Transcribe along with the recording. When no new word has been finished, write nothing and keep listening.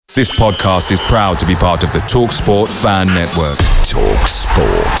This podcast is proud to be part of the TalkSport Fan Network.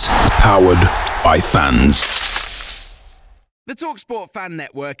 TalkSport. Powered by fans. The TalkSport Fan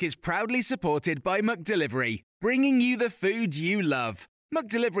Network is proudly supported by McDelivery, bringing you the food you love.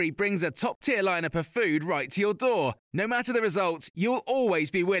 McDelivery brings a top-tier lineup of food right to your door. No matter the result, you'll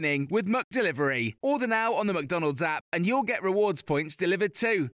always be winning with McDelivery. Order now on the McDonald's app and you'll get rewards points delivered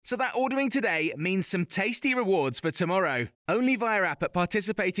too. So that ordering today means some tasty rewards for tomorrow. Only via app at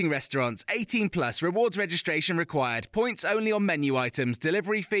participating restaurants. 18 plus. Rewards registration required. Points only on menu items.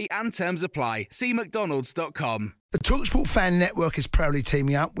 Delivery fee and terms apply. See mcdonalds.com. The TalkSport Fan Network is proudly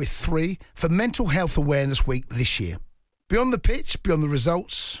teaming up with 3 for Mental Health Awareness Week this year. Beyond the pitch, beyond the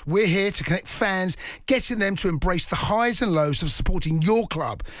results, we're here to connect fans, getting them to embrace the highs and lows of supporting your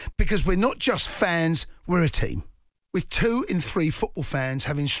club, because we're not just fans, we're a team. With 2 in 3 football fans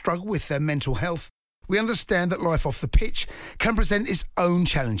having struggled with their mental health, we understand that life off the pitch can present its own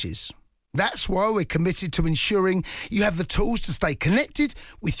challenges. That's why we're committed to ensuring you have the tools to stay connected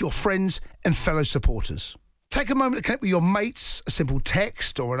with your friends and fellow supporters. Take a moment to connect with your mates. A simple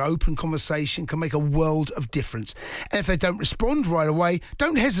text or an open conversation can make a world of difference. And if they don't respond right away,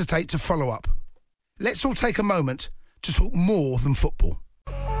 don't hesitate to follow up. Let's all take a moment to talk more than football.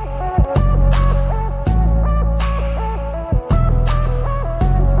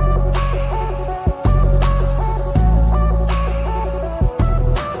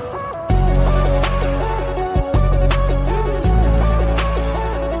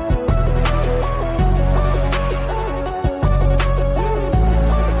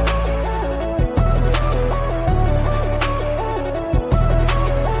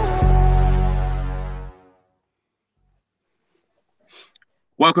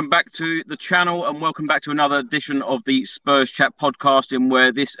 Welcome back to the channel and welcome back to another edition of the Spurs Chat podcast, in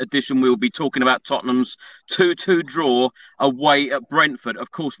where this edition we will be talking about Tottenham's 2-2 draw away at Brentford.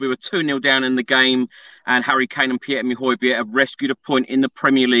 Of course, we were 2-0 down in the game and Harry Kane and Pierre-Emile Højbjerg have rescued a point in the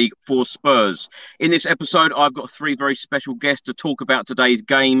Premier League for Spurs. In this episode, I've got 3 very special guests to talk about today's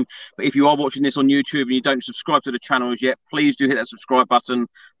game. But if you are watching this on YouTube and you don't subscribe to the channel as yet, please do hit that subscribe button,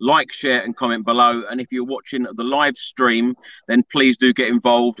 like, share and comment below. And if you're watching the live stream, then please do get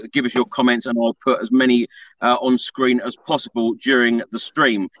involved. Give us your comments and I'll put as many on screen as possible during the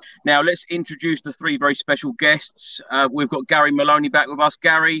stream. Now, let's introduce the 3 very special guests. We've got Gary Maloney back with us.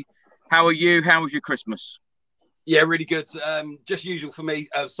 Gary, how are you? How was your Christmas? Yeah, really good. Just usual for me.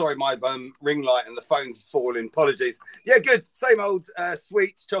 Sorry, my ring light and the phone's falling. Apologies. Yeah, good. Same old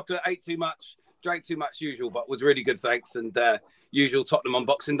sweets, chocolate, ate too much, drank too much usual, but was really good, thanks. And usual Tottenham on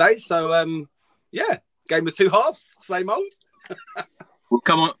Boxing Day. So, yeah, game of 2 halves, same old. We'll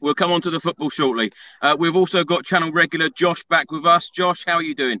come on to the football shortly. We've also got channel regular Josh back with us. Josh, how are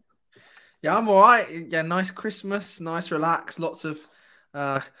you doing? Yeah, I'm all right. Yeah, nice Christmas, nice relax, lots of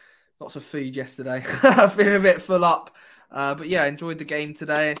food yesterday. I've been a bit full up, but yeah, enjoyed the game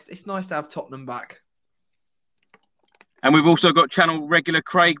today. It's nice to have Tottenham back. And we've also got channel regular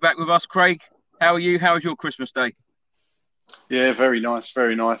Craig back with us. Craig, how are you? How was your Christmas day? Yeah, very nice,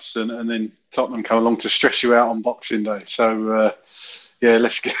 very nice. And then Tottenham come along to stress you out on Boxing Day. So yeah,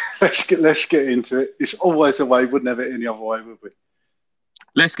 let's get into it. It's always the way. Wouldn't have it any other way, would we?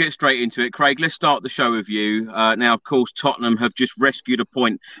 Let's get straight into it. Craig, let's start the show with you. Now, of course, Tottenham have just rescued a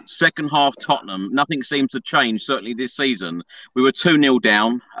point. Second half Tottenham, nothing seems to change, certainly this season. We were 2-0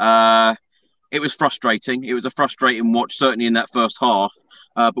 down. It was frustrating. It was a frustrating watch, certainly in that first half.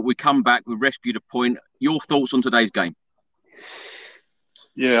 But we come back, we rescued a point. Your thoughts on today's game?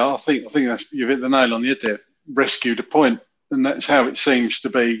 Yeah, I think you've hit the nail on the head there. Rescued a point. And that's how it seems to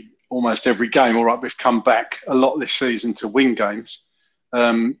be almost every game. All right, we've come back a lot this season to win games.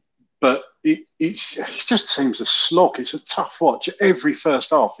 But it just seems a slog. It's a tough watch. Every first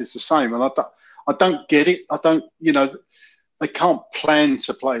half is the same. And I don't get it. They can't plan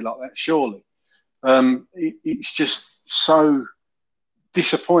to play like that, surely. It's just so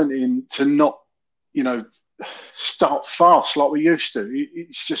disappointing to not, start fast like we used to.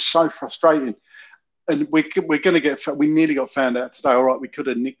 It's just so frustrating. And we're going to we nearly got found out today. All right, we could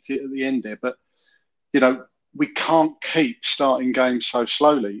have nicked it at the end there, but, we can't keep starting games so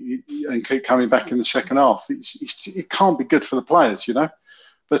slowly and keep coming back in the second half. It can't be good for the players,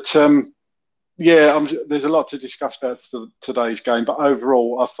 But, there's a lot to discuss about today's game. But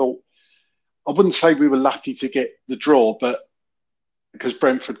overall, I wouldn't say we were lucky to get the draw, but because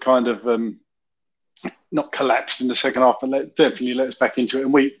Brentford kind of not collapsed in the second half, but definitely let us back into it.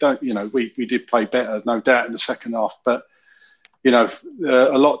 And we did play better, no doubt, in the second half. But,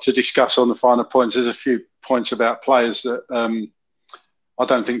 a lot to discuss on the final points. There's a few points about players that I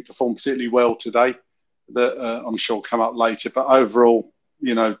don't think performed particularly well today that I'm sure come up later. But overall,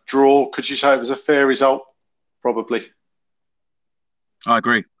 draw. Could you say it was a fair result? Probably. I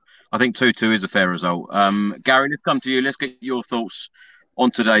agree. I think 2-2 is a fair result. Gary, let's come to you. Let's get your thoughts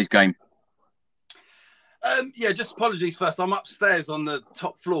on today's game. Just apologies first. I'm upstairs on the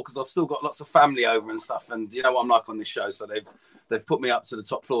top floor because I've still got lots of family over and stuff, and you know what I'm like on this show, so they've put me up to the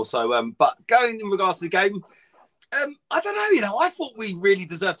top floor. So, but going in regards to the game, I don't know. I thought we really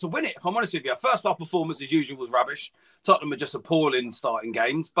deserved to win it. If I'm honest with you, first half performance as usual was rubbish. Tottenham were just appalling starting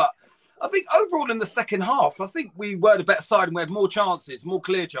games, but I think overall in the second half, I think we were the better side and we had more chances, more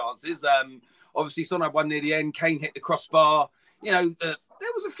clear chances. Obviously, Son had one near the end. Kane hit the crossbar. There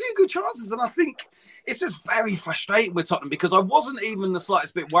was a few good chances, and I think it's just very frustrating with Tottenham because I wasn't even the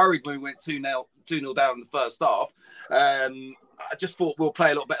slightest bit worried when we went 2-0 down in the first half. I just thought we'll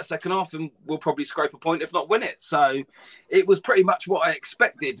play a lot better second half and we'll probably scrape a point, if not win it. So it was pretty much what I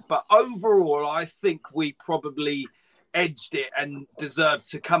expected. But overall, I think we probably edged it and deserved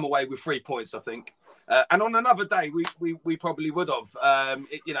to come away with 3 points, I think. And on another day, we probably would have.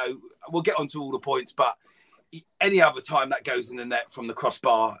 We'll get onto all the points, but any other time that goes in the net from the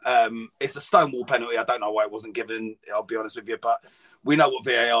crossbar, it's a stonewall penalty. I don't know why it wasn't given, I'll be honest with you, but we know what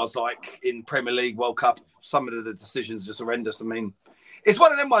VAR's like in Premier League, World Cup. Some of the decisions are just horrendous. I mean, it's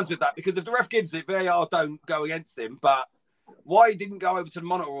one of them ones with that, because if the ref gives it, VAR don't go against him, but why he didn't go over to the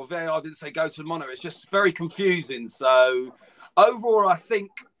monitor, or VAR didn't say go to the monitor, it's just very confusing. So overall, I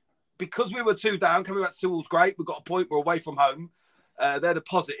think because we were 2 down, coming back to 2 was great. We got a point, we're away from home. They're the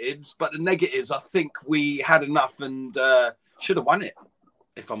positives, but the negatives, I think we had enough and should have won it,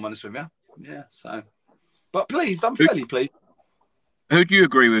 if I'm honest with you. Yeah, so. But pleased, I'm fairly pleased. Who do you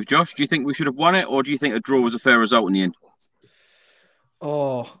agree with, Josh? Do you think we should have won it, or do you think a draw was a fair result in the end?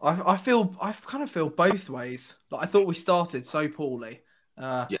 Oh, I kind of feel both ways. Like, I thought we started so poorly,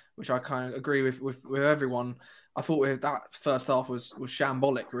 which I kind of agree with everyone. I thought that first half was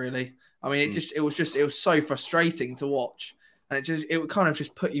shambolic, really. I mean, it was so frustrating to watch. And it would kind of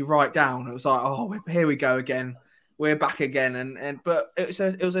just put you right down. It was like, oh, here we go again. We're back again. But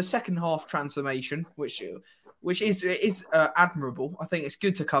it was a second half transformation, which is admirable. I think it's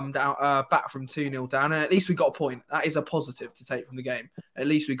good to come down back from 2-0 down, and at least we got a point. That is a positive to take from the game. At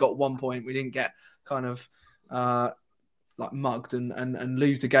least we got 1 point. We didn't get kind of like mugged and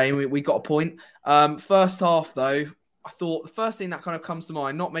lose the game. We got a point. First half though, I thought the first thing that kind of comes to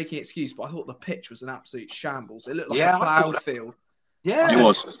mind, not making an excuse, but I thought the pitch was an absolute shambles. It looked like a plowed field. Yeah, it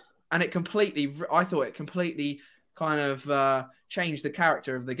was. And I thought it completely kind of changed the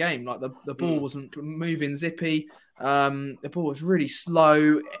character of the game. Like the ball wasn't moving zippy. The ball was really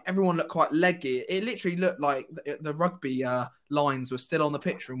slow. Everyone looked quite leggy. It literally looked like the rugby lines were still on the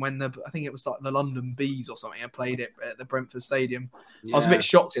pitch from when I think it was like the London Bees or something had played it at the Brentford Stadium. Yeah. I was a bit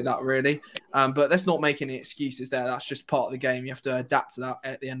shocked at that, really. But let's not make any excuses there. That's just part of the game. You have to adapt to that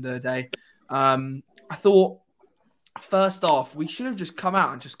at the end of the day. I thought first off, we should have just come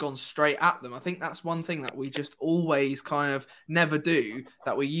out and just gone straight at them. I think that's one thing that we just always kind of never do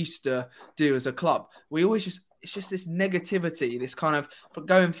that we used to do as a club. We always it's just this negativity, this kind of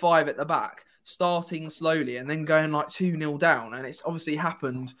going 5 at the back, starting slowly and then going like 2-0 down. And it's obviously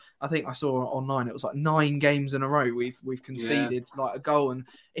happened. I think I saw online, it was like 9 games in a row we've conceded like a goal. And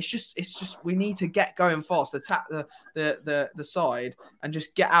it's just we need to get going fast, attack the side and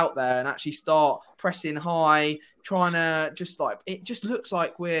just get out there and actually start pressing high, trying to it just looks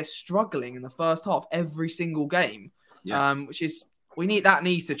like we're struggling in the first half every single game, which is that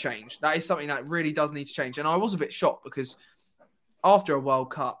needs to change. That is something that really does need to change. And I was a bit shocked because after a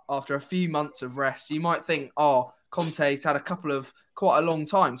World Cup, after a few months of rest, you might think, oh, Conte's had quite a long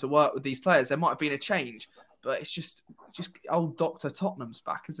time to work with these players. There might have been a change, but it's just old Dr. Tottenham's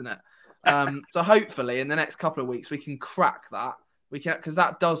back, isn't it? So hopefully in the next couple of weeks, we can crack that. Because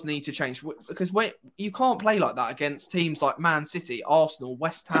that does need to change. Because you can't play like that against teams like Man City, Arsenal,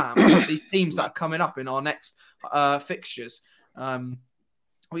 West Ham, these teams that are coming up in our next fixtures.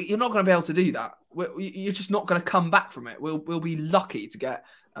 You're not going to be able to do that. You're just not going to come back from it. We'll be lucky to get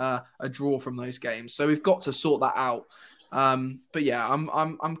a draw from those games. So we've got to sort that out. But yeah,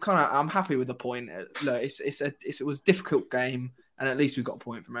 I'm happy with the point. Look, it was a difficult game, and at least we got a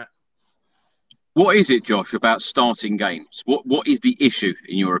point from it. What is it, Josh, about starting games? What is the issue,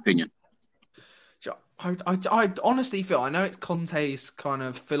 in your opinion? I honestly feel, I know it's Conte's kind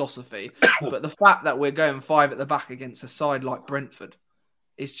of philosophy, but the fact that we're going 5 at the back against a side like Brentford,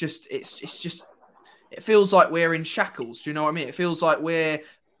 it feels like we're in shackles. Do you know what I mean? It feels like we're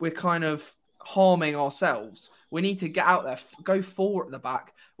kind of harming ourselves. We need to get out there, go 4 at the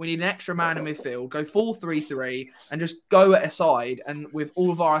back. We need an extra man in midfield, go 4-3-3, and just go at a side and with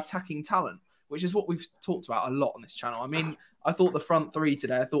all of our attacking talent, which is what we've talked about a lot on this channel. I mean, I thought the front three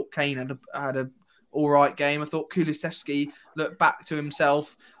today, I thought Kane had a all right game. I thought Kulusevski looked back to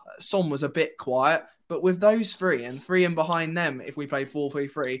himself. Son was a bit quiet. But with those three and behind them, if we play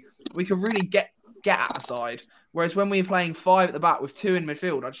 4-3-3, we could really get at a side. Whereas when we're playing 5 at the back with 2 in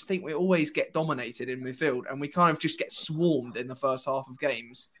midfield, I just think we always get dominated in midfield and we kind of just get swarmed in the first half of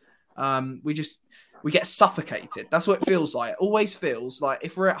games. We get suffocated. That's what it feels like. It always feels like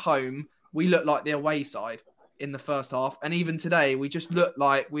if we're at home, we look like the away side in the first half. And even today, we just looked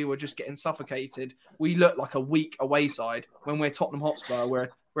like we were just getting suffocated. We look like a weak away side. When we're Tottenham Hotspur, we're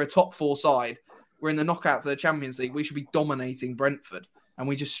a top 4 side. We're in the knockouts of the Champions League. We should be dominating Brentford. And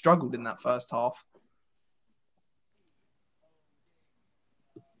we just struggled in that first half.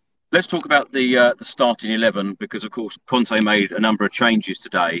 Let's talk about the starting 11 because, of course, Conte made a number of changes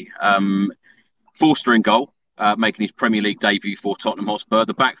today. Forster in goal, making his Premier League debut for Tottenham Hotspur.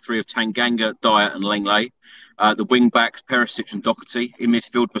 The back three of Tanganga, Dyer and Langley. The wing backs, Perisic and Doherty. In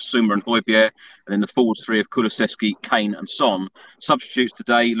midfield, Basuma and Højbjerg. And then the forwards three of Kulusevski, Kane and Son. Substitutes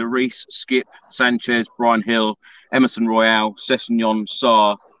today, Lloris, Skip, Sanchez, Bryan Hill, Emerson Royale, Sessegnon,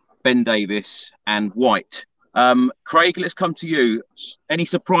 Sarr, Ben Davis and White. Craig, let's come to you. Any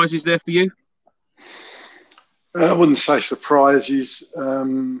surprises there for you? I wouldn't say surprises.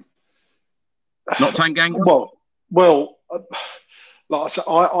 Not Tanganga? Well, like I said,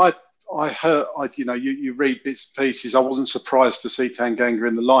 I heard, you read bits and pieces. I wasn't surprised to see Tanganga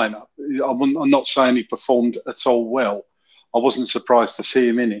in the lineup. I'm not saying he performed at all well. I wasn't surprised to see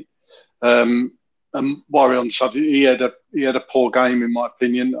him in it. And while on the subject, he had a poor game in my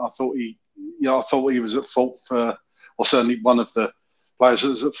opinion. I thought he was at fault for, or certainly one of the players that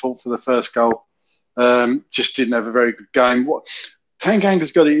was at fault for the first goal. Just didn't have a very good game.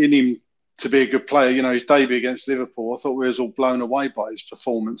 Tanganga's got it in him to be a good player. His debut against Liverpool, I thought we was all blown away by his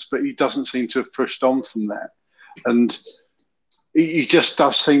performance, but he doesn't seem to have pushed on from that. And he just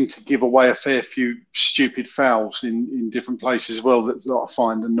does seem to give away a fair few stupid fouls in different places as well that I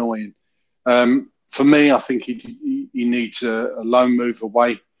find annoying. For me, I think he needs a loan move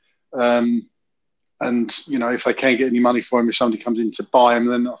away. And, if they can't get any money for him, if somebody comes in to buy him,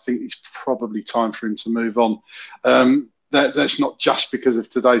 then I think it's probably time for him to move on. That's not just because of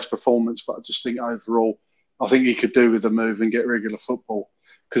today's performance, but I just think overall, I think he could do with a move and get regular football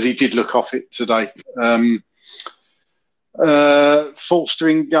because he did look off it today. Forster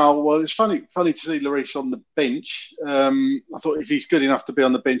in goal. Well, it's funny to see Lloris on the bench. I thought if he's good enough to be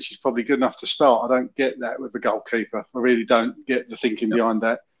on the bench, he's probably good enough to start. I don't get that with a goalkeeper. I really don't get the thinking behind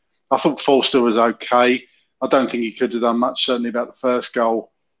that. I thought Forster was okay. I don't think he could have done much, certainly about the first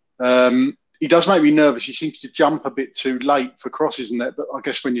goal. He does make me nervous. He seems to jump a bit too late for crosses and that. But I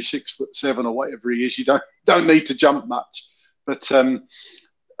guess when you're 6'7" or whatever he is, you don't need to jump much. But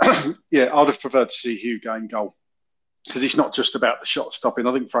yeah, I'd have preferred to see Hugh gain goal because it's not just about the shot stopping.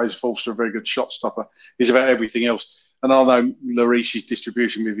 I think Fraser Forster a very good shot stopper. He's about everything else. And although Lloris's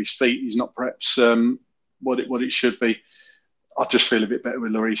distribution with his feet is not perhaps what it should be, I just feel a bit better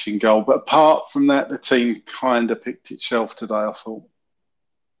with Lloris in goal. But apart from that, the team kind of picked itself today, I thought.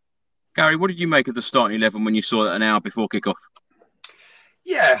 Gary, what did you make of the starting 11 when you saw it an hour before kickoff?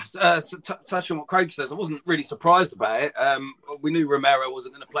 Yeah, touching on what Craig says, I wasn't really surprised about it. We knew Romero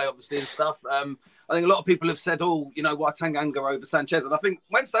wasn't going to play, obviously, and stuff. I think a lot of people have said, why Tanganga over Sanchez? And I think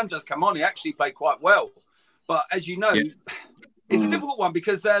when Sanchez came on, he actually played quite well. But as you know, it's a difficult one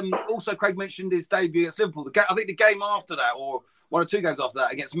because also Craig mentioned his debut against Liverpool. I think the game after that, or one or two games after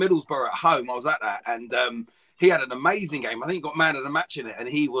that, against Middlesbrough at home, I was at that. And he had an amazing game. I think he got man of the match in it, and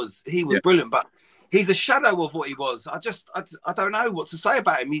he was brilliant. But he's a shadow of what he was. I don't know what to say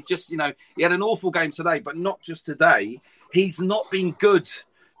about him. He's just, he had an awful game today, but not just today. He's not been good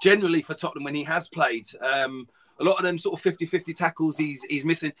generally for Tottenham when he has played. A lot of them sort of 50-50 tackles he's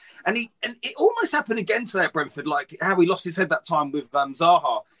missing. And it almost happened again today at Brentford, like how he lost his head that time with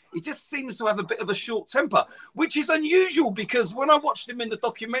Zaha. He just seems to have a bit of a short temper, which is unusual because when I watched him in the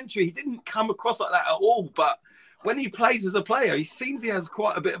documentary, he didn't come across like that at all. But when he plays as a player, he seems he has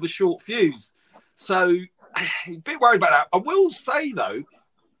quite a bit of a short fuse. So a bit worried about that. I will say, though,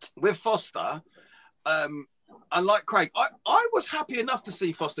 with Foster, unlike Craig, I was happy enough to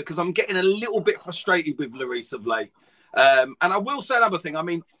see Foster because I'm getting a little bit frustrated with Lloris of late. And I will say another thing. I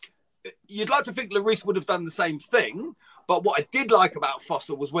mean, you'd like to think Lloris would have done the same thing. But what I did like about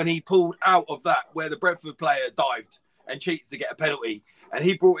Foster was when he pulled out of that where the Brentford player dived and cheated to get a penalty. And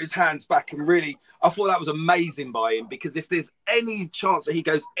he brought his hands back and really, I thought that was amazing by him because if there's any chance that he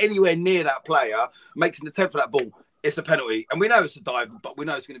goes anywhere near that player, makes an attempt for that ball, it's a penalty. And we know it's a dive, but we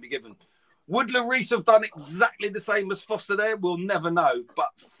know it's going to be given. Would Lloris have done exactly the same as Foster there? We'll never know.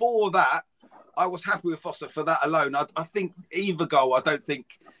 But for that, I was happy with Foster for that alone. I think either goal, I don't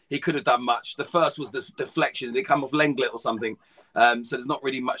think he could have done much. The first was the deflection. Did it come off Lenglet or something? So there's not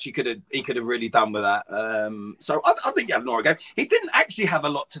really much he could have really done with that. So I think he had an alright game. He didn't actually have a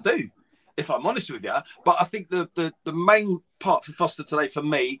lot to do, if I'm honest with you. But I think the main part for Foster today, for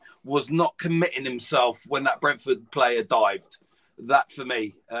me, was not committing himself when that Brentford player dived. That, for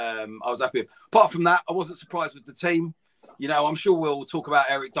me, I was happy with. Apart from that, I wasn't surprised with the team. You know, I'm sure we'll talk about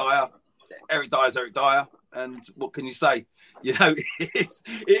Eric Dyer. Eric Dyer's Eric Dyer. And what can you say? You know, it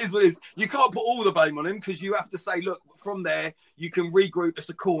is what it is. You can't put all the blame on him because you have to say, look, from there, you can regroup. It's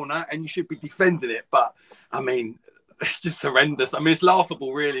a corner and you should be defending it. But, I mean, it's just horrendous. I mean, it's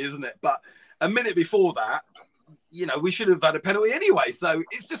laughable, really, isn't it? But a minute before that, you know, we should have had a penalty anyway. So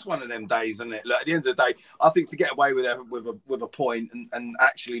it's just one of them days, isn't it? Look, at the end of the day, I think to get away with it with a point and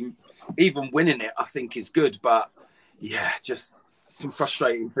actually even winning it, I think is good. But, yeah, just some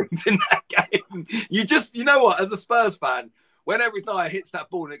frustrating things in that game. You know what, as a Spurs fan, when Eric Dyer hits that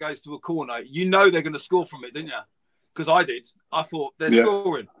ball and it goes to a corner, you know they're going to score from it, didn't you? Because I did. I thought they're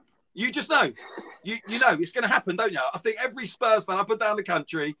scoring. You just know. You know it's going to happen, don't you? I think every Spurs fan up and down the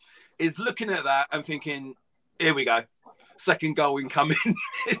country is looking at that and thinking, here we go. Second goal incoming.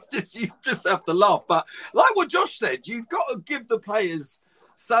 It's just, you just have to laugh. But like what Josh said, you've got to give the players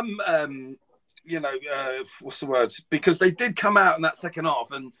some... what's the word? Because they did come out in that second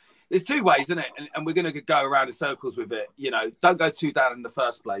half, and there's two ways, isn't it? And we're going to go around in circles with it. You know, don't go too down in the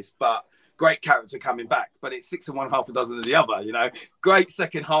first place, but great character coming back. But it's 6 and 1, half a dozen of the other. You know, great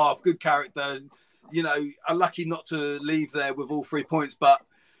second half, good character. You know, unlucky not to leave there with all 3 points, but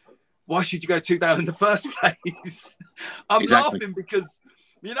why should you go too down in the first place? I'm laughing because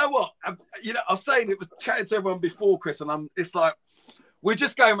you know what? I was saying it was chatting to everyone before, Chris, and it's like, we're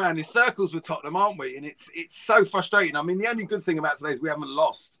just going around in circles with Tottenham, aren't we? And it's so frustrating. I mean, the only good thing about today is we haven't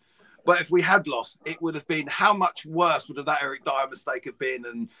lost. But if we had lost, it would have been, how much worse would have that Eric Dyer mistake have been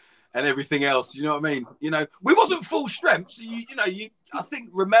and everything else? You know what I mean? You know, we wasn't full strength. So, I think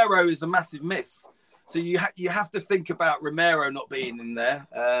Romero is a massive miss. So you have to think about Romero not being in there.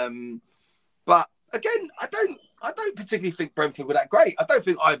 But again, I don't particularly think Brentford were that great. I don't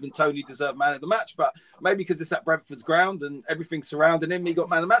think Ivan Toney deserved man of the match, but maybe because it's at Brentford's ground and everything surrounding him, he got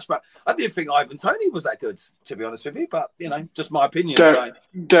man of the match. But I didn't think Ivan Toney was that good, to be honest with you. But, just my opinion.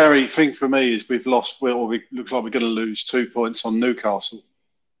 Derry, thing for me is we've lost, looks like we're going to lose 2 points on Newcastle.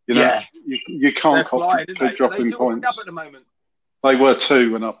 You can't keep dropping points. Up at the moment. They were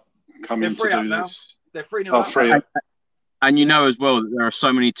 2 when I come in to do this. They're 3-0 up. And you know as well that there are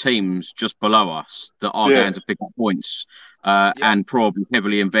so many teams just below us that are going to pick up points and probably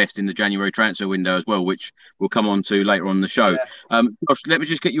heavily invest in the January transfer window as well, which we'll come on to later on in the show. Yeah. Josh, let me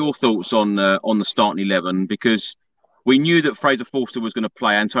just get your thoughts on the starting 11, because we knew that Fraser Forster was going to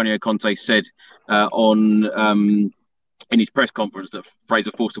play. Antonio Conte said in his press conference that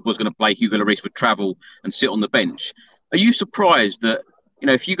Fraser Forster was going to play. Hugo Lloris would travel and sit on the bench. Are you surprised that,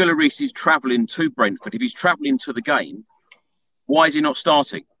 if Hugo Lloris is travelling to Brentford, if he's travelling to the game, why is he not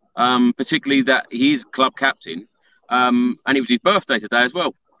starting? Particularly that he is club captain, and it was his birthday today as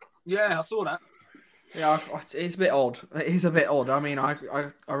well. Yeah, I saw that. Yeah, it's a bit odd. It is a bit odd. I mean, I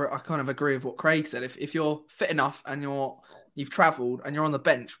kind of agree with what Craig said. If you're fit enough and you've travelled and you're on the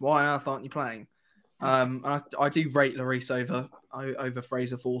bench, why on earth aren't you playing? And I do rate Lloris over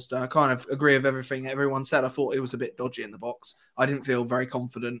Fraser Forster. I kind of agree with everything everyone said. I thought it was a bit dodgy in the box. I didn't feel very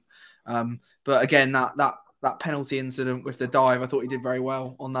confident. But again, that penalty incident with the dive, I thought he did very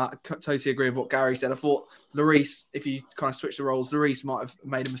well on that. I totally agree with what Gary said. I thought Lloris, if you kind of switch the roles, Lloris might have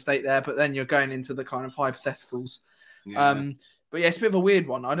made a mistake there, but then you're going into the kind of hypotheticals. Yeah. But yeah, it's a bit of a weird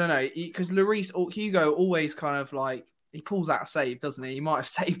one. I don't know, because Hugo always kind of like, he pulls out a save, doesn't he? He might have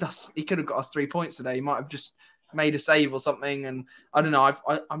saved us. He could have got us 3 points today. He might have just made a save or something. And I don't know.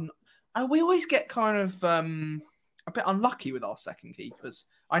 We always get kind of a bit unlucky with our second keepers.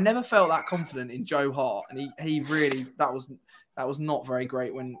 I never felt that confident in Joe Hart, and he really, that was not very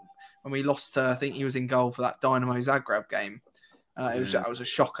great when we lost to, I think he was in goal for that Dynamo Zagreb game. That was a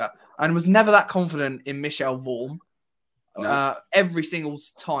shocker, and was never that confident in Michel Vorm. No. Every single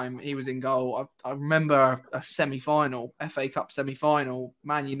time he was in goal, I remember a semi-final, FA Cup semi-final,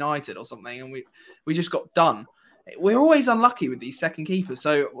 Man United or something, and we just got done. We're always unlucky with these second keepers,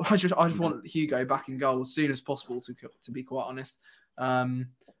 so I just want Hugo back in goal as soon as possible. To be quite honest,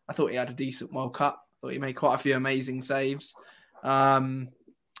 I thought he had a decent World Cup. I thought he made quite a few amazing saves.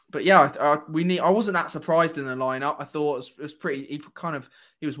 But yeah, I wasn't that surprised in the lineup. I thought it was pretty.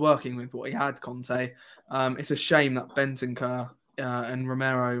 He was working with what he had. Conte. It's a shame that Bentancur and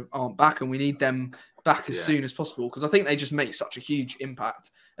Romero aren't back, and we need them back as soon as possible, because I think they just make such a huge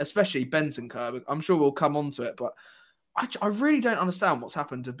impact. especially Bentancur. I'm sure we'll come on to it, but I really don't understand what's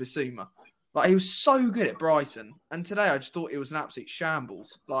happened to Bissouma. Like, he was so good at Brighton, and today I just thought it was an absolute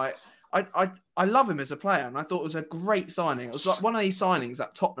shambles. Like, I love him as a player, and I thought it was a great signing. It was like one of these signings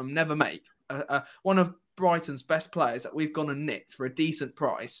that Tottenham never make. One of Brighton's best players that we've gone and nicked for a decent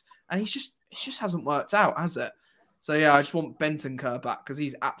price, and it just hasn't worked out, has it? So yeah, I just want Bentancur back because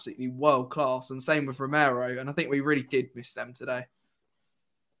he's absolutely world class, and same with Romero, and I think we really did miss them today.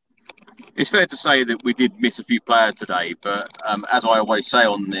 It's fair to say that we did miss a few players today, but as I always say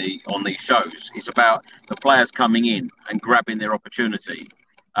on these shows, it's about the players coming in and grabbing their opportunity.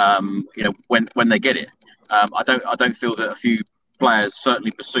 When they get it, I don't feel that a few players,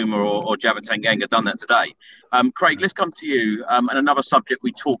 certainly Bissouma or Javed Tanganga, done that today. Craig, let's come to you. And another subject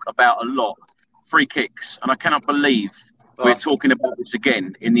we talk about a lot: free kicks, and I cannot believe we're talking about this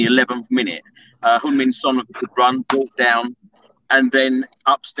again in the 11th minute. Heung-min Son with a good run, brought down. And then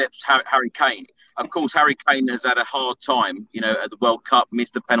up steps Harry Kane. Of course, Harry Kane has had a hard time, at the World Cup,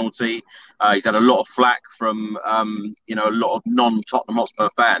 missed a penalty. He's had a lot of flack from, a lot of non-Tottenham Hotspur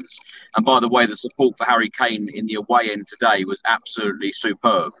fans. And by the way, the support for Harry Kane in the away end today was absolutely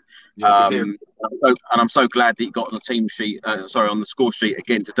superb. And I'm so glad that he got on the score sheet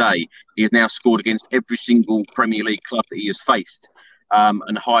again today. He has now scored against every single Premier League club that he has faced. And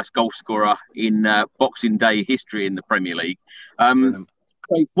the highest goal scorer in Boxing Day history in the Premier League.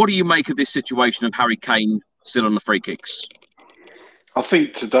 What do you make of this situation of Harry Kane still on the free kicks? I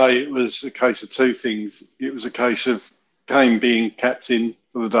think today it was a case of two things. It was a case of Kane being captain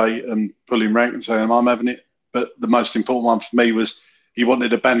for the day and pulling rank and saying, I'm having it. But the most important one for me was he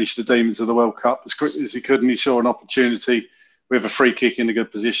wanted to banish the demons of the World Cup as quickly as he could, and he saw an opportunity with a free kick in a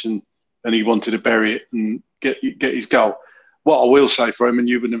good position, and he wanted to bury it and get his goal. What I will say for him, and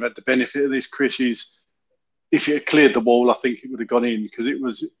you wouldn't have had the benefit of this, Chris, is if it had cleared the wall, I think it would have gone in because it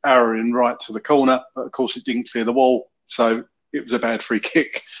was arrowing right to the corner. But of course, it didn't clear the wall, so it was a bad free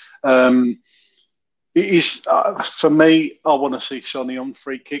kick. It is for me. I want to see Sonny on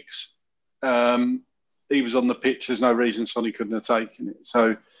free kicks. He was on the pitch. There's no reason Sonny couldn't have taken it.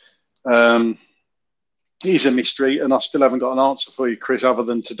 So it is a mystery, and I still haven't got an answer for you, Chris. Other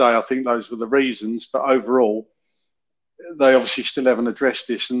than today, I think those were the reasons. But overall, they obviously still haven't addressed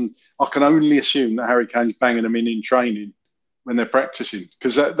this, and I can only assume that Harry Kane's banging them in training when they're practicing,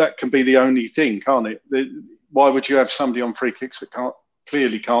 because that can be the only thing, can't it? Why would you have somebody on free kicks that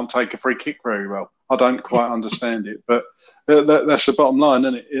clearly can't take a free kick very well? I don't quite understand it, but that's the bottom line,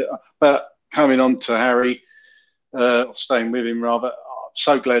 isn't it? But coming on to Harry, staying with him rather, I'm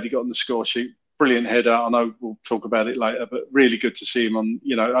so glad he got on the score sheet. Brilliant header. I know we'll talk about it later, but really good to see him on.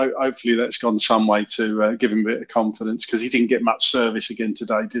 Hopefully that's gone some way to give him a bit of confidence, because he didn't get much service again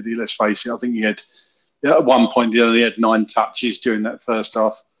today, did he? Let's face it. I think he had at one point he only had 9 touches during that first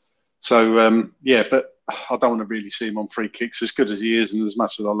half. So but I don't want to really see him on free kicks. As good as he is, and as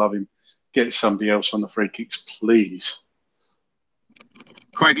much as I love him, get somebody else on the free kicks, please.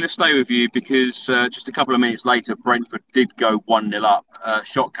 Craig, let's stay with you because just a couple of minutes later, Brentford did go 1-0 up.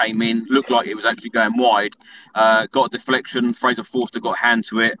 Shot came in, looked like it was actually going wide. Got a deflection, Fraser Forster got a hand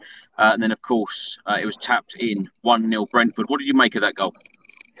to it. And then, of course, it was tapped in 1-0 Brentford. What did you make of that goal?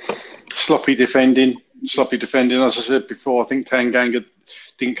 Sloppy defending. As I said before, I think Tanganga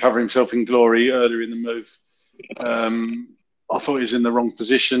didn't cover himself in glory earlier in the move. I thought he was in the wrong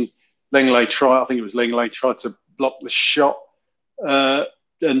position. Lenglet tried to block the shot.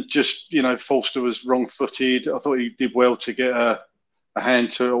 And just, Forster was wrong-footed. I thought he did well to get a hand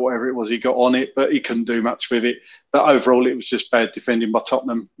to it or whatever it was he got on it, but he couldn't do much with it. But overall, it was just bad defending by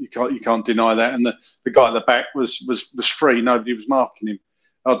Tottenham. You can't deny that. And the guy at the back was free. Nobody was marking him.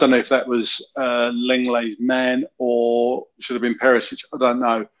 I don't know if that was Lenglet's man or should have been Perisic. I don't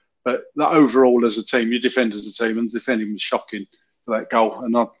know. But overall, as a team, you defend as a team, and defending was shocking for that goal.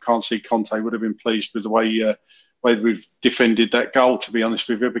 And I can't see Conte would have been pleased with the way we've defended that goal, to be honest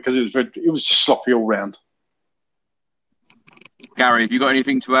with you, because it was just sloppy all round. Gary, have you got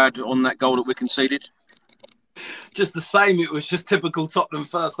anything to add on that goal that we conceded? Just the same. It was just typical Tottenham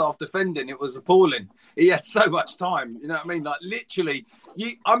first half defending. It was appalling. He had so much time. You know what I mean? Like, literally,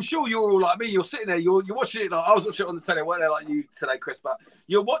 I'm sure you're all like me. You're sitting there, you're watching it. Like, I was watching it on the telly. I weren't there like you today, Chris, but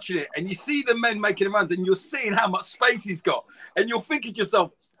you're watching it and you see the men making the runs and you're seeing how much space he's got. And you're thinking to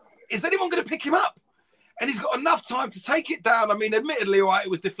yourself, is anyone going to pick him up? And he's got enough time to take it down. I mean, admittedly, all right,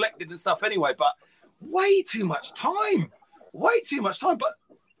 it was deflected and stuff anyway, but way too much time. But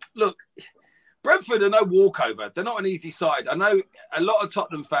look, Brentford are no walkover. They're not an easy side. I know a lot of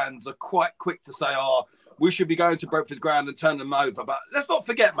Tottenham fans are quite quick to say, we should be going to Brentford ground and turn them over. But let's not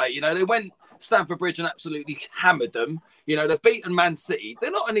forget, mate, they went Stamford Bridge and absolutely hammered them. They've beaten Man City.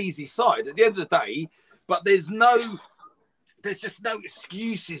 They're not an easy side at the end of the day, but there's just no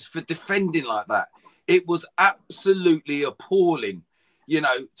excuses for defending like that. It was absolutely appalling,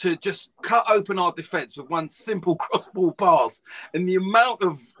 to just cut open our defence with one simple cross-ball pass and the amount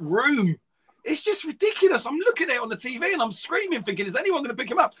of room. It's just ridiculous. I'm looking at it on the TV and I'm screaming, thinking, is anyone going to pick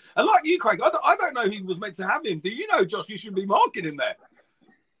him up? And like you, Craig, I don't know who was meant to have him. Do you know, Josh, you should be marking him there?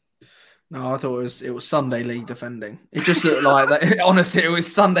 No, I thought it was Sunday League defending. It just looked like that. Honestly, it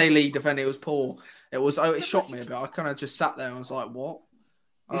was Sunday League defending. It was poor. It shocked me a bit. I kind of just sat there and was like, what?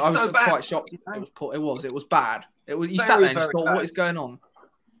 I was so quite shocked. It was poor. It was bad. You sat there and just thought, what is going on?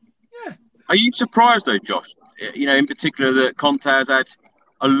 Yeah. Are you surprised though, Josh? In particular that Conte has had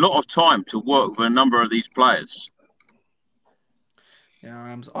a lot of time to work with a number of these players.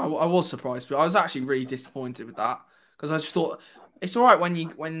 Yeah, I was surprised, but I was actually really disappointed with that because I just thought it's all right when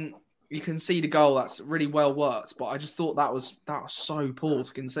you concede a goal that's really well worked, but I just thought that was so poor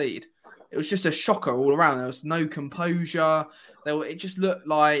to concede. It was just a shocker all around. There was no composure. It just looked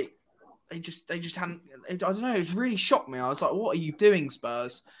like they just hadn't. I don't know. It was really shocked me. I was like, "What are you doing,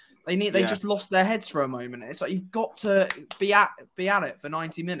 Spurs?" They just lost their heads for a moment. It's like you've got to be at it for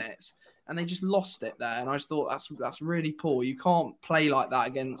 90 minutes, and they just lost it there. And I just thought that's really poor. You can't play like that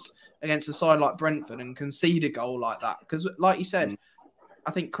against a side like Brentford and concede a goal like that because, like you said,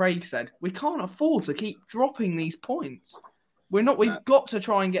 I think Craig said we can't afford to keep dropping these points. We've got to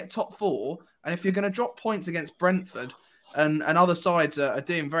try and get top 4. And if you're going to drop points against Brentford and other sides are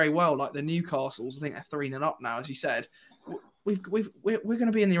doing very well, like the Newcastles, I think they're 3-0 up now, as you said. We're going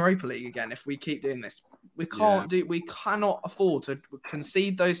to be in the Europa League again if we keep doing this. We cannot afford to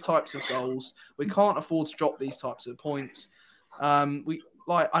concede those types of goals. We can't afford to drop these types of points. And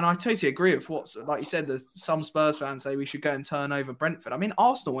I totally agree with like you said, some Spurs fans say we should go and turn over Brentford. I mean,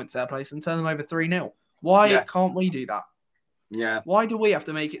 Arsenal went to their place and turned them over 3-0. Why can't we do that? Yeah. Why do we have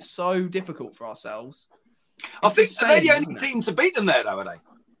to make it so difficult for ourselves? I think they're the only team to beat them there, though, are they?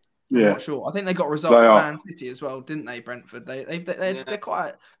 Yeah. I'm not sure. I think they got a result at Man City as well, didn't they, Brentford? They're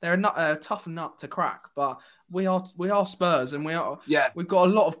a tough nut to crack, but we are Spurs and we've got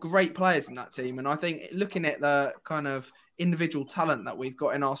a lot of great players in that team. And I think looking at the kind of individual talent that we've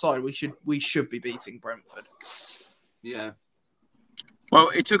got in our side, we should be beating Brentford. Yeah. Well,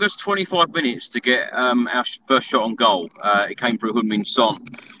 it took us 25 minutes to get our first shot on goal. It came through Heung-min Son.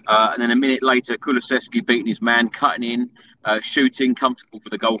 And then a minute later, Kulusevski beating his man, cutting in, shooting, comfortable for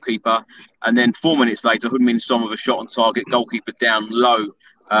the goalkeeper. And then 4 minutes later, Heung-min Son with a shot on target, goalkeeper down low,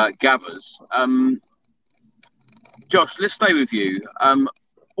 gathers. Josh, let's stay with you.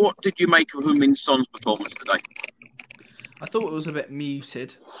 What did you make of Heung-min Son's performance today? I thought it was a bit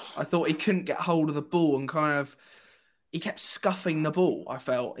muted. I thought he couldn't get hold of the ball and he kept scuffing the ball, I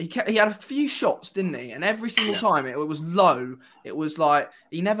felt. He had a few shots, didn't he? And every single time it was low. It was like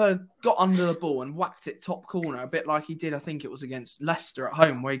he never got under the ball and whacked it top corner, a bit like he did, I think it was against Leicester at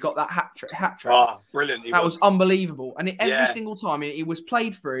home, where he got that hat trick. Oh, brilliant. That was unbelievable. And every single time he was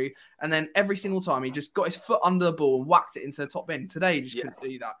played through, and then every single time he just got his foot under the ball and whacked it into the top bin. Today he just couldn't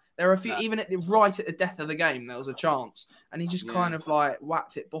do that. There are a few, even right at the death of the game, there was a chance. And he just kind of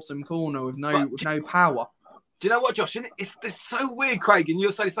whacked it bottom corner with no power. Do you know what, Josh? It's so weird, Craig, and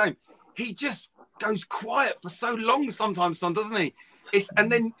you'll say the same. He just goes quiet for so long sometimes, Son, doesn't he?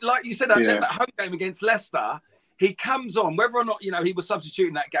 And then, like you said, that home game against Leicester, he comes on, whether or not, he was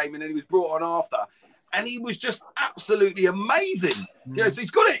substituting that game and then he was brought on after, and he was just absolutely amazing. So he's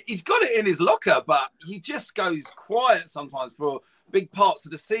got it in his locker, but he just goes quiet sometimes for big parts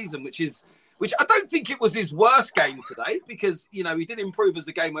of the season, which I don't think it was his worst game today because, he did improve as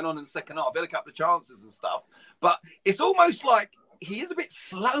the game went on in the second half. He had a couple of chances and stuff. But it's almost like he is a bit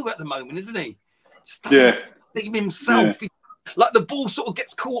slow at the moment, isn't he? Just doesn't seem himself. Yeah. Like the ball sort of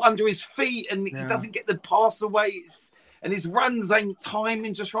gets caught under his feet and he doesn't get the pass away. And his runs ain't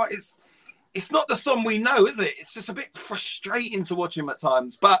timing just right. It's not the Son we know, is it? It's just a bit frustrating to watch him at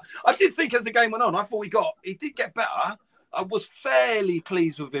times. But I did think as the game went on, I thought he did get better. I was fairly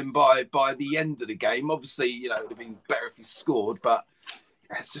pleased with him by the end of the game. Obviously, it would have been better if he scored, but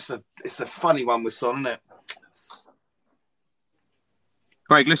it's a funny one with Son, isn't it?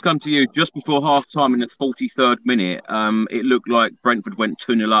 Craig, let's come to you. Just before half-time in the 43rd minute, it looked like Brentford went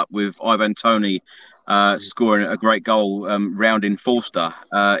 2-0 up with Ivan Toney scoring a great goal, rounding Forster.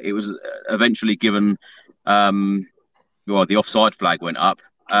 It was eventually given, the offside flag went up.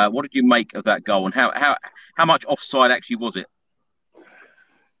 What did you make of that goal, and how much offside actually was it?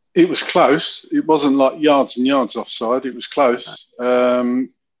 It was close. It wasn't like yards and yards offside. It was close.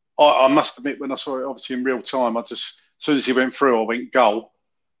 I must admit, when I saw it, obviously in real time, as soon as he went through, I went goal,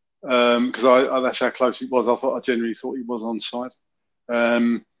 because that's how close it was. I genuinely thought he was onside.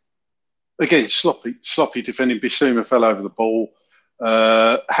 Again, sloppy defending. Bissouma fell over the ball.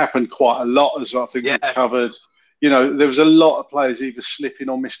 Happened quite a lot, as I think we covered. There was a lot of players either slipping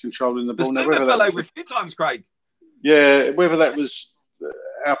or miscontrolling the ball. Bissouma fell over a few times, Craig. Yeah, whether that was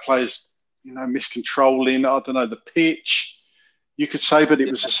our players, miscontrolling, I don't know, the pitch, you could say, but it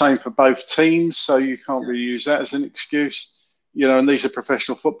was the same for both teams, so you can't really use that as an excuse. And these are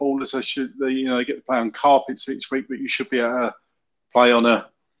professional footballers. They get to play on carpets each week, but you should be able to play on a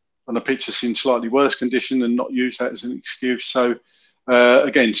pitch that's in slightly worse condition and not use that as an excuse. So,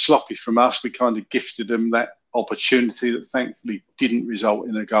 again, sloppy from us. We kind of gifted them that opportunity that thankfully didn't result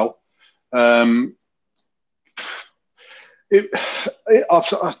in a goal.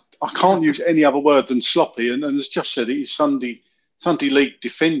 I can't use any other word than sloppy. And as Josh said, it is Sunday League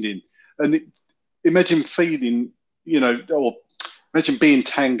defending. And imagine feeding, or imagine being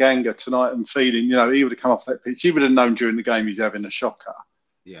Tanganga tonight and feeding, he would have come off that pitch. He would have known during the game he's having a shocker.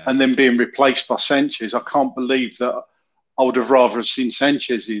 Yeah. And then being replaced by Sanchez. I can't believe that I would have rather seen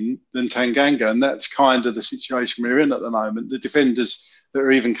Sanchez in than Tanganga. And that's kind of the situation we're in at the moment. The defenders that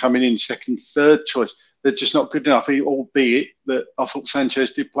are even coming in second, third choice, they're just not good enough, albeit that I thought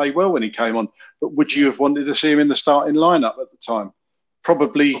Sanchez did play well when he came on. But would you have wanted to see him in the starting lineup at the time?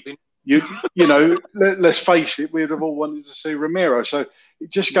 Probably. Let's face it, we'd have all wanted to see Romero. So it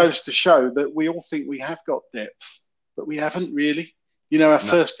just goes to show that we all think we have got depth, but we haven't really. Our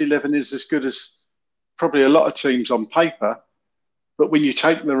first 11 is as good as probably a lot of teams on paper. But when you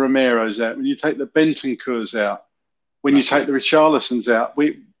take the Romeros out, when you take the Bentancurs out, when you take the Richarlisons out,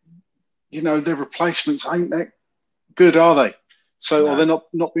 their replacements ain't that good, are they? So, or they're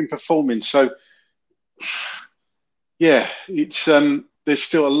not been performing. So, yeah, it's there's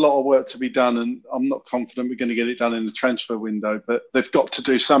still a lot of work to be done, and I'm not confident we're going to get it done in the transfer window. But they've got to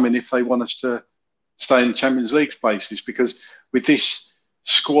do something if they want us to stay in the Champions League places, because with this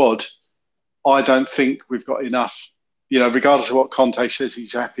squad, I don't think we've got enough. Regardless of what Conte says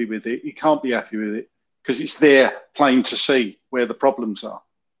he's happy with it, he can't be happy with it because it's there plain to see where the problems are.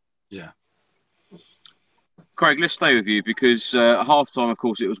 Yeah. Craig, let's stay with you because at half-time, of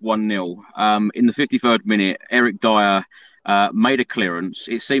course, it was 1-0. In the 53rd minute, Eric Dyer made a clearance.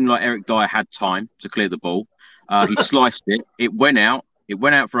 It seemed like Eric Dyer had time to clear the ball. He sliced it. It went out. It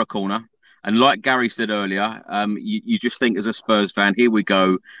went out for a corner. And like Gary said earlier, you just think as a Spurs fan, here we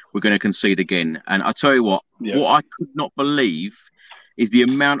go, we're going to concede again. And I tell you what I could not believe is the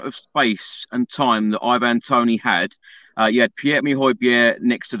amount of space and time that Ivan Toney had. You had Pierre-Emile Højbjerg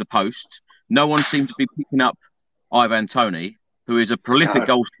next to the post. No one seemed to be picking up Ivan Toney, who is a prolific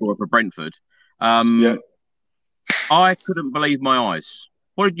goal scorer for Brentford. I couldn't believe my eyes.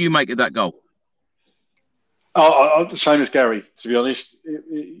 What did you make of that goal? The same as Gary, to be honest.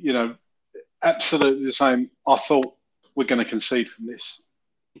 Absolutely the same. I thought we're going to concede from this,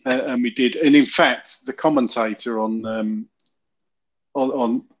 and we did. And in fact, the commentator on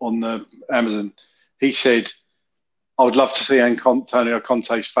Amazon, he said, I would love to see Antonio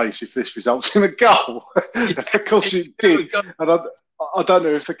Conte's face if this results in a goal. Of course it did. And I don't know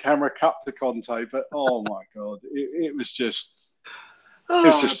if the camera cut to Conte, but oh my God, it was just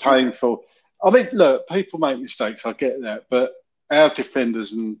painful. I mean, look, people make mistakes. I get that, but our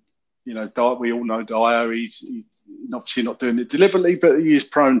defenders and we all know Dyer. He's obviously not doing it deliberately, but he is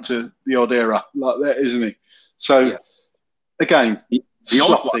prone to the odd error like that, isn't he? So again,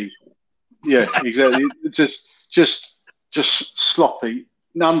 sloppy. Yeah, exactly. Just sloppy,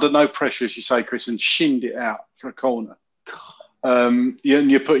 under no pressure, as you say, Chris, and shinned it out for a corner. And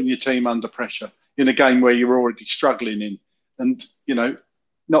you're putting your team under pressure in a game where you're already struggling in, and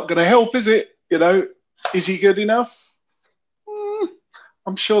not going to help, is it? Is he good enough?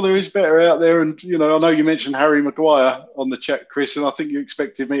 I'm sure there is better out there, and I know you mentioned Harry Maguire on the chat, Chris, and I think you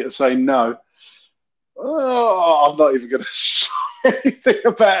expected me to say no. I'm not even going to say anything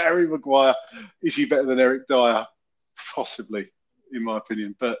about Harry Maguire. Is he better than Eric Dyer? Possibly, in my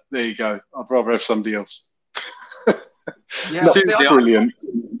opinion. But there you go. I'd rather have somebody else. Brilliant.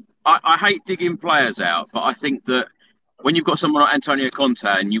 I hate digging players out, but I think that when you've got someone like Antonio Conte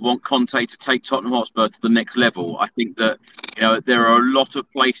and you want Conte to take Tottenham Hotspur to the next level, I think that there are a lot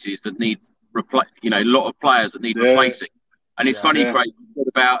of places that need a lot of players that need replacing. And it's funny, Craig,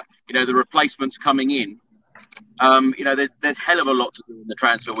 about the replacements coming in. There's hell of a lot to do in the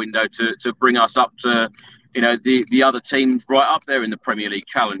transfer window to bring us up to the other teams right up there in the Premier League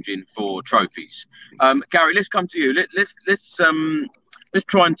challenging for trophies. Gary, let's come to you. Let's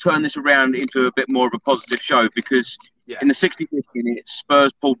try and turn this around into a bit more of a positive show, because In the 65th minute,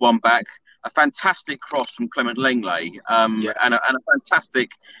 Spurs pulled one back. A fantastic cross from Clement Lenglet, and a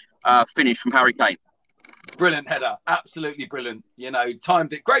fantastic finish from Harry Kane. Brilliant header, absolutely brilliant.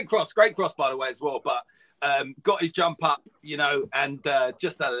 Timed it. Great cross, by the way, as well. But got his jump up, and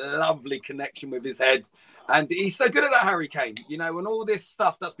just a lovely connection with his head. And he's so good at that, Harry Kane. And all this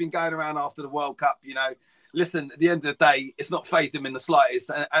stuff that's been going around after the World Cup. Listen, at the end of the day, it's not fazed him in the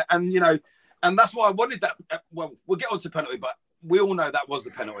slightest. And that's why I wanted that. Well, we'll get on to penalty, but we all know that was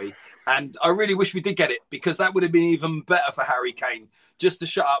a penalty. And I really wish we did get it, because that would have been even better for Harry Kane, just to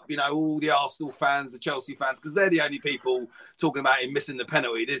shut up, all the Arsenal fans, the Chelsea fans, because they're the only people talking about him missing the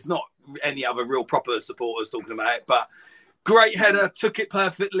penalty. There's not any other real proper supporters talking about it. But great header, took it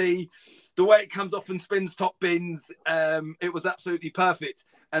perfectly. The way it comes off and spins top bins, it was absolutely perfect.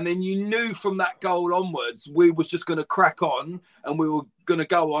 And then you knew from that goal onwards, we was just going to crack on and we were going to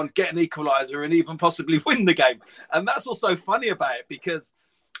go on, get an equaliser and even possibly win the game. And that's what's so funny about it, because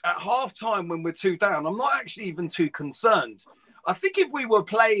at half-time when we're 2 down, I'm not actually even too concerned. I think if we were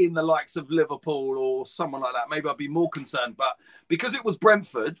playing the likes of Liverpool or someone like that, maybe I'd be more concerned. But because it was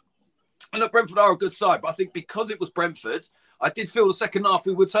Brentford, and look, Brentford are a good side, but I think because it was Brentford, I did feel the second half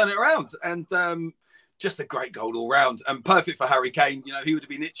we would turn it around. And just a great goal all round and perfect for Harry Kane. He would have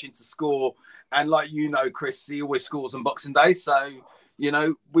been itching to score. And like Chris, he always scores on Boxing Day. So, he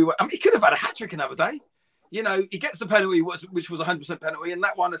could have had a hat-trick another day. He gets the penalty, which was 100% penalty. And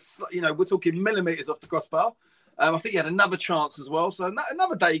that one, we're talking millimetres off the crossbar. I think he had another chance as well. So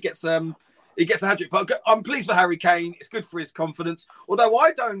another day he gets a hat-trick. But I'm pleased for Harry Kane. It's good for his confidence. Although I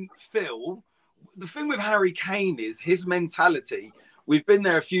don't feel... The thing with Harry Kane is his mentality. We've been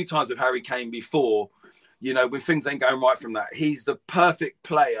there a few times with Harry Kane before, when things ain't going right from that. He's the perfect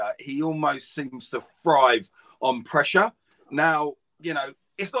player. He almost seems to thrive on pressure. Now,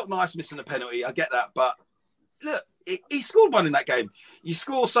 it's not nice missing a penalty. I get that. But look, he scored one in that game. You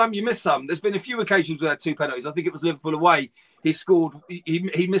score some, you miss some. There's been a few occasions where we had 2 penalties. I think it was Liverpool away. He scored.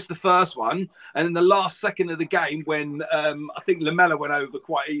 He missed the first one. And in the last second of the game, when I think Lamela went over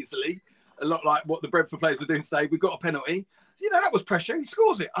quite easily, a lot like what the Brentford players were doing today, we got a penalty. That was pressure. He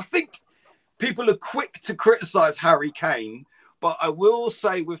scores it. I think people are quick to criticise Harry Kane, but I will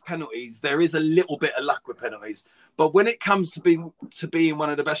say with penalties, there is a little bit of luck with penalties. But when it comes to being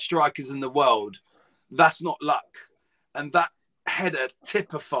one of the best strikers in the world, that's not luck. And that header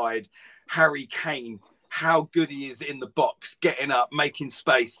typified Harry Kane, how good he is in the box, getting up, making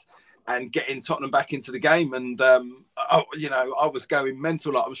space, and getting Tottenham back into the game. And, I was going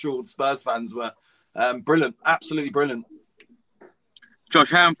mental, like I'm sure all the Spurs fans were. Brilliant, absolutely brilliant. Josh,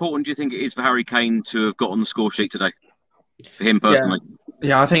 how important do you think it is for Harry Kane to have got on the score sheet today? For him personally?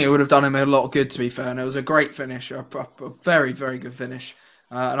 Yeah, I think it would have done him a lot of good, to be fair. And it was a great finish, a very, very good finish.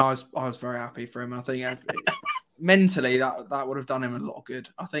 And I was very happy for him. I think mentally that would have done him a lot of good.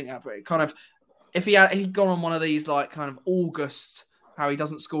 I think that kind of, if he'd gone on one of these like kind of August, how he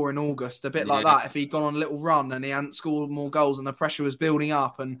doesn't score in August, a bit like that. If he'd gone on a little run and he hadn't scored more goals and the pressure was building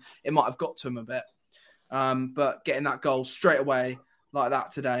up, and it might have got to him a bit. But getting that goal straight away like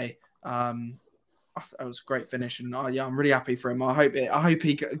that today, it was a great finish, and I'm really happy for him. I hope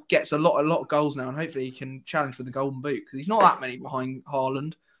he gets a lot of goals now, and hopefully he can challenge for the Golden Boot, because he's not that many behind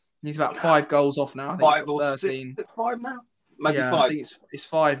Haaland. He's about 5 goals off now. I think 5 or 13. 6, 5 now, maybe 5. I think it's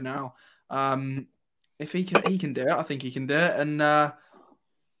 5 now. If he can do it, I think he can do it, and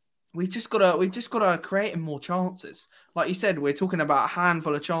we've just got to create him more chances. Like you said, we're talking about a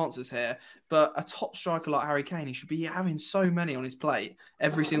handful of chances here, but a top striker like Harry Kane, he should be having so many on his plate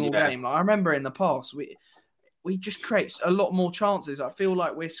every single game. Like I remember in the past, we just create a lot more chances. I feel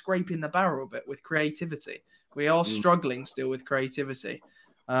like we're scraping the barrel a bit with creativity. We are struggling still with creativity,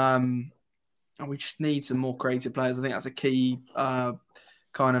 and we just need some more creative players. I think that's a key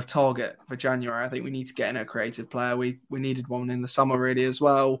kind of target for January. I think we need to get in a creative player. We needed one in the summer really as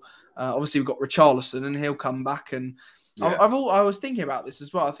well. Obviously we've got Richarlison, and he'll come back. And I was thinking about this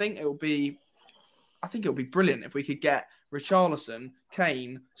as well. I think it'll be brilliant if we could get Richarlison,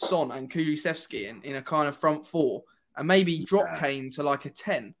 Kane, Son, and Kulusevski in a kind of front 4, and maybe drop Kane to like a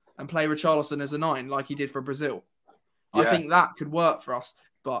 10 and play Richarlison as a 9, like he did for Brazil. I think that could work for us.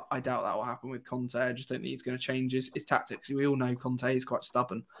 But I doubt that will happen with Conte. I just don't think he's going to change his tactics. We all know Conte is quite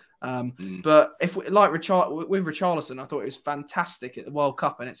stubborn. But if with Richarlison, I thought it was fantastic at the World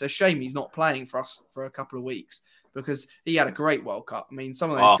Cup, and it's a shame he's not playing for us for a couple of weeks, because he had a great World Cup. I mean, some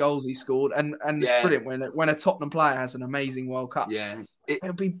of those goals he scored, and it's brilliant when a Tottenham player has an amazing World Cup. Yeah,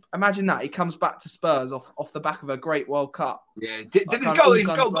 it'll be, imagine that he comes back to Spurs off the back of a great World Cup. Yeah, did his goal? His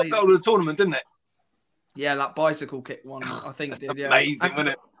goal of the tournament, didn't it? Yeah, that bicycle kick one, I think did. Yeah, amazing, wasn't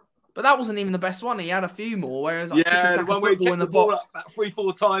it? But that wasn't even the best one. He had a few more, whereas the one where he kicked the ball up about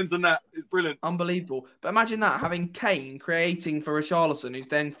 3-4 times and that is brilliant. Unbelievable. But imagine that, having Kane creating for Richarlison, who's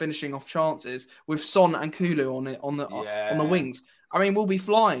then finishing off chances with Son and Kulu on the wings. I mean, we'll be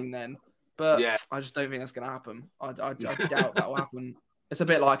flying then. But I just don't think that's going to happen. I doubt that will happen. It's a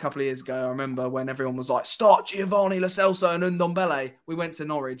bit like a couple of years ago. I remember when everyone was like, start Giovanni Lo Celso and Ndombele. We went to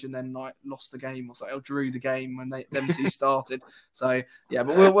Norwich and then lost the game or something, or drew the game when them two started. So, yeah,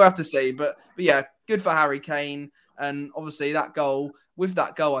 but we'll have to see. But yeah, good for Harry Kane. And obviously that goal,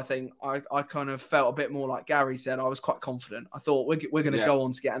 I think I kind of felt a bit more like Gary said. I was quite confident. I thought we're going to go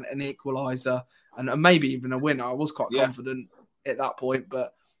on to get an equaliser and maybe even a winner. I was quite confident at that point,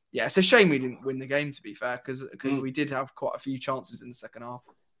 but yeah, it's a shame we didn't win the game, to be fair, because we did have quite a few chances in the second half.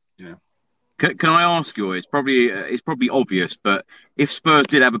 Yeah. Can I ask you? It's probably obvious, but if Spurs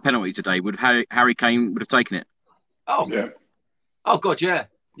did have a penalty today, would Harry Kane would have taken it? Oh yeah. Oh God, yeah.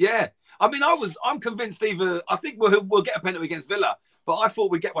 I mean, I'm convinced I think we'll get a penalty against Villa, but I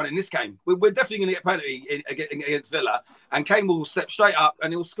thought we'd get one in this game. We're definitely going to get a penalty against Villa, and Kane will step straight up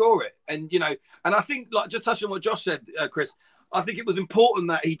and he'll score it. And and I think just touching on what Josh said, Chris. I think it was important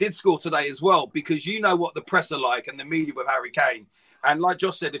that he did score today as well, because you know what the press are like and the media with Harry Kane. And like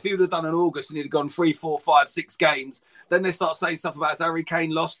Josh said, if he would have done in August and he'd have gone 3, 4, 5, 6 games, then they start saying stuff about Harry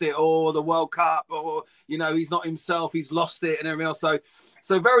Kane lost it, or the World Cup, or, he's not himself, he's lost it and everything else.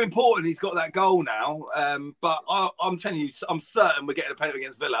 So very important he's got that goal now. But I'm telling you, I'm certain we're getting a penalty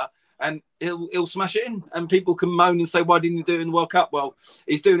against Villa. And he'll smash it in, and people can moan and say, why didn't he do it in the World Cup? Well,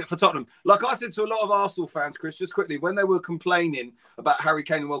 he's doing it for Tottenham. Like I said to a lot of Arsenal fans, Chris, just quickly, when they were complaining about Harry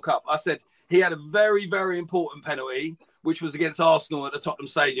Kane in the World Cup, I said he had a very, very important penalty, which was against Arsenal at the Tottenham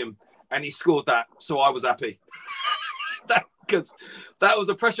Stadium, and he scored that, so I was happy. Because that was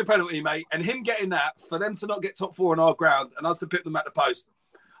a pressure penalty, mate, and him getting that, for them to not get top 4 on our ground and us to pip them at the post,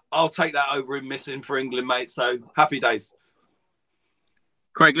 I'll take that over him missing for England, mate, so happy days.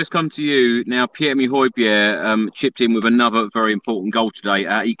 Craig, let's come to you now. Pierre-Emile Højbjerg chipped in with another very important goal today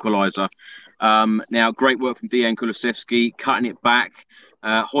at equaliser. Now, great work from Dejan Kulusevski, cutting it back.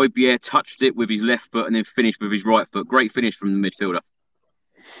 Højbjerg touched it with his left foot and then finished with his right foot. Great finish from the midfielder.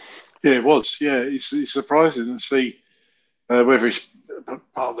 Yeah, it was. Yeah, it's surprising to see whether it's part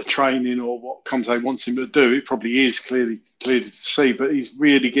of the training or what Conte wants him to do. It probably is clearly to see, but he's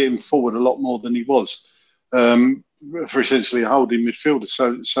really getting forward a lot more than he was. For essentially a holding midfielder,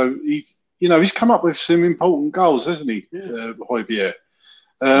 so he's come up with some important goals, hasn't he, Højbjerg?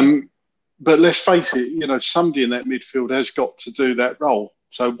 But let's face it, somebody in that midfield has got to do that role.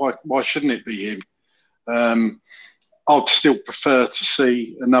 So why shouldn't it be him? I'd still prefer to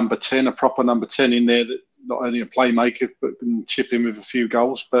see a number 10, a proper number 10 in there that not only a playmaker but can chip in with a few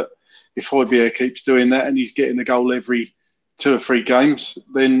goals. But if Højbjerg keeps doing that and he's getting a goal every 2 or 3 games,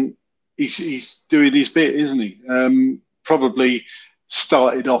 then he's doing his bit, isn't he? Probably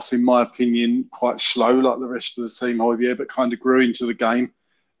started off, in my opinion, quite slow, like the rest of the team, Højbjerg, but kind of grew into the game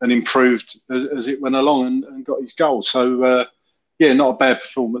and improved as it went along and got his goal. So, not a bad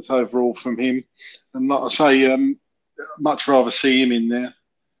performance overall from him. And like I say, much rather see him in there.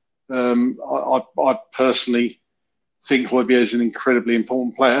 I personally think Højbjerg is an incredibly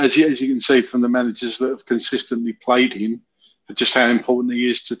important player, as you can see from the managers that have consistently played him, just how important he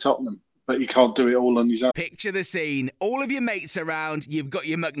is to Tottenham. But he can't do it all on his own. Picture the scene. All of your mates around, you've got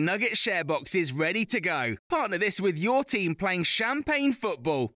your McNugget share boxes ready to go. Partner this with your team playing champagne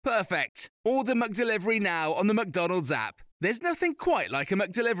football. Perfect. Order McDelivery now on the McDonald's app. There's nothing quite like a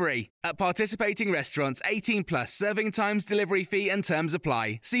McDelivery. At participating restaurants, 18 plus, serving times, delivery fee and terms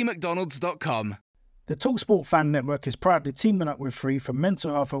apply. See mcdonalds.com. The TalkSport Fan Network is proudly teaming up with Free for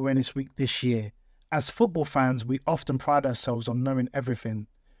Mental Health Awareness Week this year. As football fans, we often pride ourselves on knowing everything,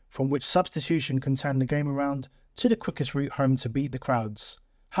 from which substitution can turn the game around to the quickest route home to beat the crowds.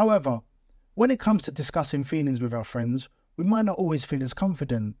 However, when it comes to discussing feelings with our friends, we might not always feel as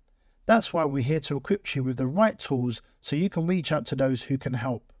confident. That's why we're here to equip you with the right tools so you can reach out to those who can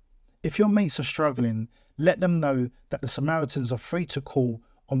help. If your mates are struggling, let them know that the Samaritans are free to call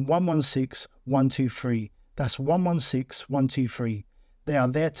on 116 123. That's 116 123. They are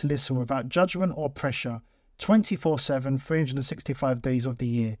there to listen without judgment or pressure, 24/7, 365 days of the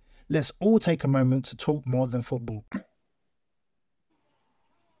year. Let's all take a moment to talk more than football.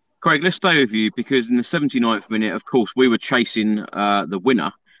 Craig, let's stay with you, because in the 79th minute, of course, we were chasing the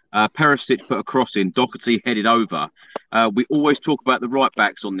winner. Perisic put a cross in, Doherty headed over. We always talk about the right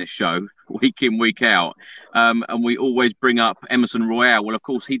backs on this show, week in, week out. And we always bring up Emerson Royale. Well, of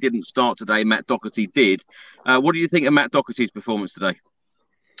course, he didn't start today. Matt Doherty did. What do you think of Matt Doherty's performance today?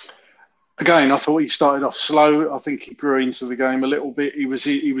 Again, I thought he started off slow. I think he grew into the game a little bit. He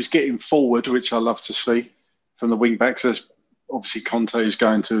was getting forward, which I love to see from the wing backs. As obviously Conte is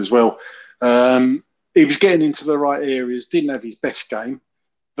going to as well. He was getting into the right areas. Didn't have his best game,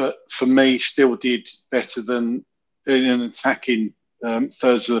 but for me, still did better than in an attacking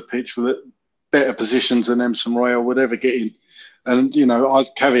thirds of the pitch with better positions than Emerson Royal would ever get in. And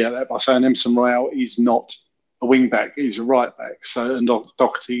I'd caveat that by saying Emerson Royal is not a wing back; he's a right back. So, and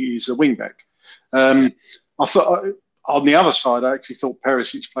Doherty is a wing back. I thought on the other side, I actually thought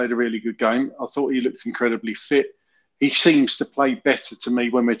Perisic played a really good game. I thought he looked incredibly fit. He seems to play better to me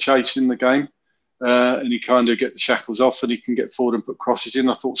when we're chasing the game, and he kind of get the shackles off and he can get forward and put crosses in.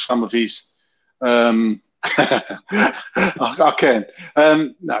 I thought some of his I can.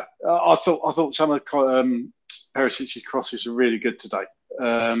 No, I thought some of Perisic's crosses were really good today.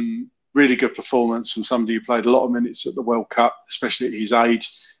 Really good performance from somebody who played a lot of minutes at the World Cup, especially at his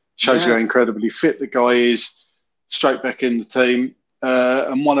age. Shows you how incredibly fit the guy is. Straight back in the team,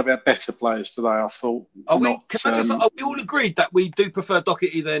 and one of our better players today. I thought. Are we all agreed that we do prefer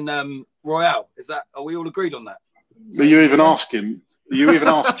Doherty than Royale? Are we all agreed on that? Are you even asking?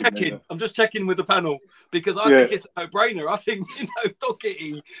 I'm just checking with the panel because I think it's a no-brainer. I think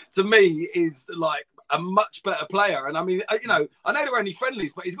Doherty to me is like a much better player, and I mean I know they're only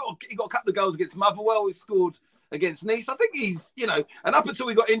friendlies, but he got a couple of goals against Motherwell. He scored against Nice. I think he's and up until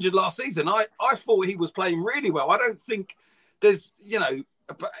he got injured last season, I thought he was playing really well. I don't think there's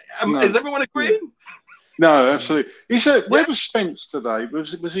is everyone agreeing? No, absolutely. Where was Spence today?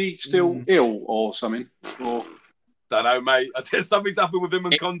 Was he still ill or something? Or don't know, mate. Something's happened with him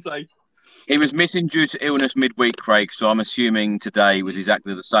and Conte. He was missing due to illness midweek, Craig, so I'm assuming today was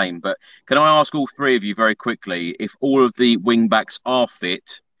exactly the same. But can I ask all three of you very quickly, if all of the wing-backs are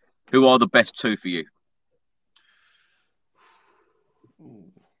fit, who are the best two for you?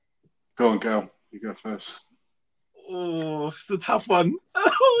 Go on, Gal. You go first. Oh, it's a tough one.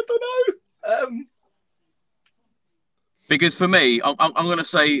 I don't know. Because for me, I'm going to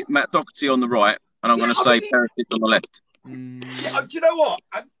say Matt Doherty on the right, and I'm going to say Perisic on the left. Yeah, do you know what?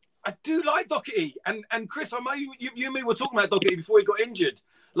 I do like Doherty. And Chris, I know you and me were talking about Doherty before he got injured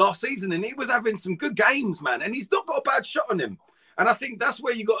last season, and he was having some good games, man. And he's not got a bad shot on him. And I think that's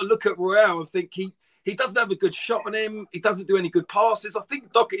where you got to look at Royale and think he doesn't have a good shot on him. He doesn't do any good passes. I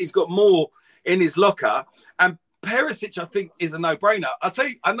think Doherty's got more in his locker. And Perisic, I think, is a no-brainer. I'll tell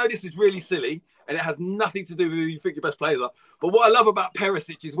you, I know this is really silly, and it has nothing to do with who you think your best players are. But what I love about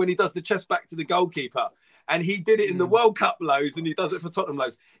Perisic is when he does the chest back to the goalkeeper, and he did it in the World Cup lows, and he does it for Tottenham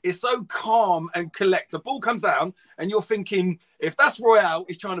lows. It's so calm and collect. The ball comes down, and you're thinking, if that's Royale,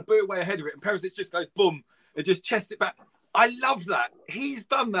 he's trying to boot away ahead of it, and Perisic just goes boom, and just chests it back. I love that. He's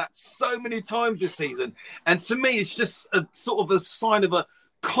done that so many times this season. And to me, it's just a sort of a sign of a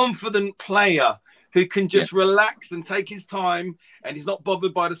confident player who can just relax and take his time, and he's not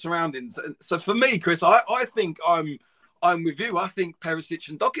bothered by the surroundings. And so for me, Chris, I think I'm with you. I think Perisic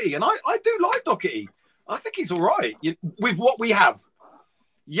and Doherty, and I do like Doherty. I think he's all right with what we have.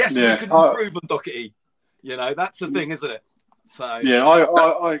 Yes, we could improve on Doherty. That's the thing, isn't it? So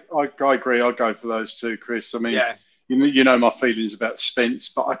I agree. I'll go for those two, Chris. I mean, you know my feelings about Spence,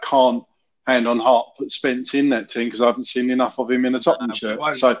 but I can't hand on heart put Spence in that team because I haven't seen enough of him in a Tottenham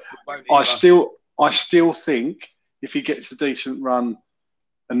shirt. So I still think if he gets a decent run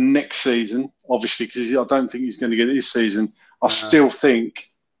and next season, obviously, because I don't think he's going to get it this season, I still think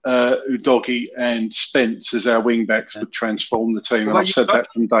Udogie and Spence as our wing backs would transform the team. And I've said that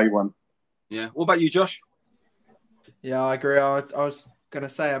from day one. Yeah. What about you, Josh? Yeah, I agree. I was going to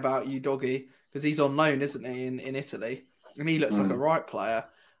say about Udogie because he's on loan, isn't he, in Italy? And he looks like a right player.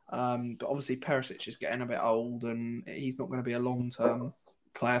 But obviously Perisic is getting a bit old and he's not going to be a long-term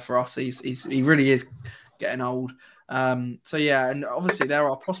player for us. He really is getting old. So, yeah, and obviously there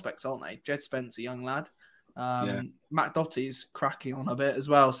are prospects, aren't they? Jed Spence, a young lad. Matt Doherty's cracking on a bit as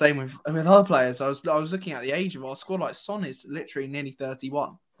well. Same with other players. I was looking at the age of our squad. Like Son is literally nearly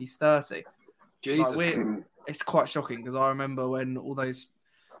 31. He's 30. Jesus. It's quite shocking because I remember when all those...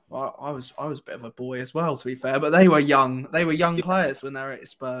 Well, I was a bit of a boy as well, to be fair, but they were young. They were young players when they were at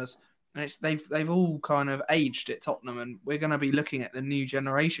Spurs, and they've all kind of aged at Tottenham, and we're going to be looking at the new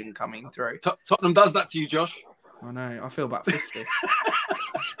generation coming through. Tottenham does that to you, Josh. I know. I feel about 50.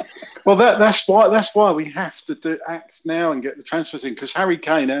 Well, that's why we have to act now and get the transfers in because Harry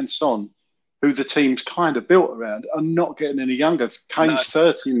Kane and Son, who the team's kind of built around, are not getting any younger. Kane's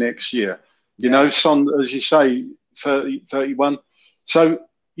 30 next year. You know, Son, as you say, 30, 31. So.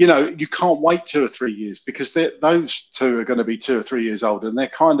 You can't wait 2 or 3 years because those two are going to be 2 or 3 years older and they're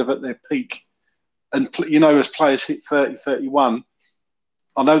kind of at their peak. And, as players hit 30, 31,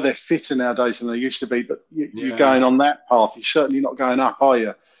 I know they're fitter nowadays than they used to be, but you're going on that path. You're certainly not going up, are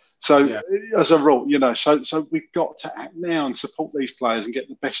you? So as a rule, so we've got to act now and support these players and get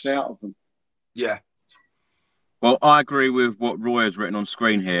the best out of them. Yeah. Well, I agree with what Roy has written on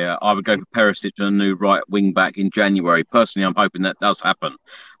screen here. I would go for Perisic and a new right wing back in January. Personally, I'm hoping that does happen.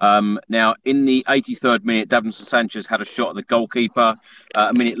 Now, in the 83rd minute, Davinson Sanchez had a shot at the goalkeeper.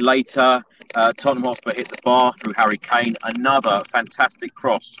 A minute later, Tottenham Hotspur hit the bar through Harry Kane. Another fantastic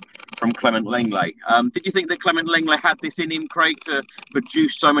cross from Clement Lenglet. Did you think that Clement Lenglet had this in him, Craig, to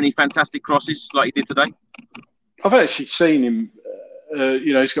produce so many fantastic crosses like he did today? I've actually seen him.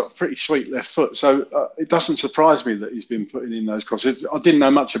 He's got a pretty sweet left foot, so it doesn't surprise me that he's been putting in those crosses. I didn't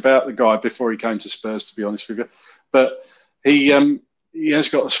know much about the guy before he came to Spurs, to be honest with you, but he has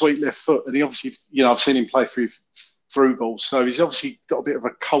got a sweet left foot, and he obviously, I've seen him play through balls, so he's obviously got a bit of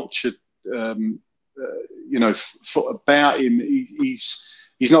a cultured, foot about him. He's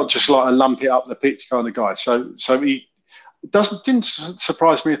not just like a lump it up the pitch kind of guy. So he didn't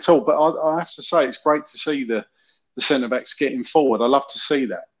surprise me at all. But I have to say, it's great to see the centre backs getting forward. I love to see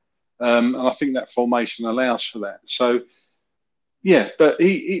that, and I think that formation allows for that. So yeah, but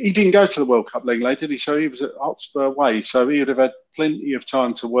he didn't go to the World Cup, Lenglet, did he? So he was at Hotspur away. So he would have had plenty of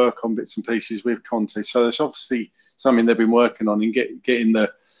time to work on bits and pieces with Conte. So there's obviously something they've been working on in getting the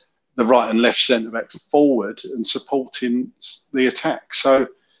right and left centre backs forward and supporting the attack. So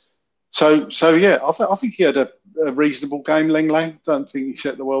yeah, I think he had a reasonable game, Lenglet. Don't think he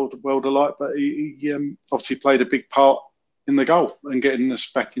set the world alight, but he obviously played a big part in the goal and getting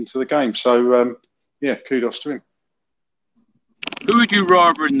us back into the game. So kudos to him. Who would you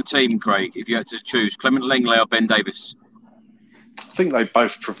rather in the team, Craig, if you had to choose, Clement Lenglet or Ben Davies? I think they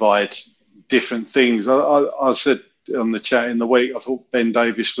both provide different things. I said on the chat in the week, I thought Ben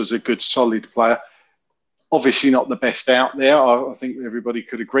Davies was a good, solid player. Obviously not the best out there. I think everybody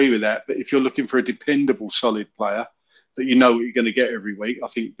could agree with that. But if you're looking for a dependable, solid player that you know what you're going to get every week, I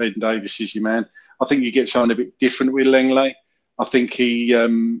think Ben Davies is your man. I think you get someone a bit different with Lenglet. I think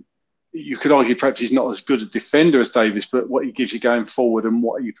you could argue perhaps he's not as good a defender as Davies, but what he gives you going forward and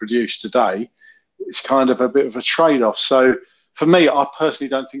what he produced today, it's kind of a bit of a trade-off. So for me, I personally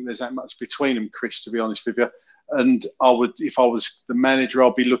don't think there's that much between them, Chris, to be honest with you. And if I was the manager,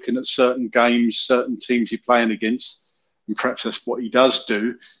 I'll be looking at certain games, certain teams he's playing against, and perhaps that's what he does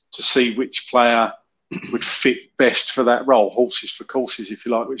do, to see which player would fit best for that role. Horses for courses, if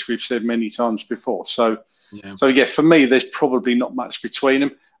you like, which we've said many times before. So for me, there's probably not much between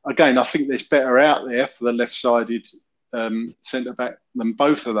them. Again, I think there's better out there for the left-sided centre-back than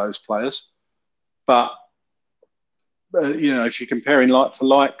both of those players. But, if you're comparing like for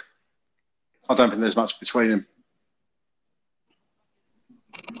like, I don't think there's much between them.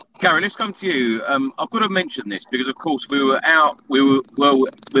 Gary, let's come to you. I've got to mention this because, of course, we were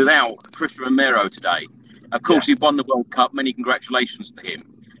without Christian Romero today. Of course, he won the World Cup. Many congratulations to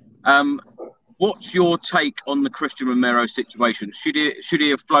him. What's your take on the Christian Romero situation? Should he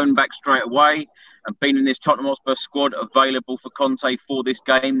have flown back straight away and been in this Tottenham Hotspur squad available for Conte for this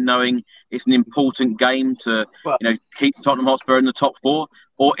game, knowing it's an important game to keep Tottenham Hotspur in the top four?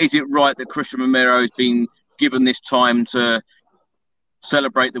 Or is it right that Christian Romero has been given this time to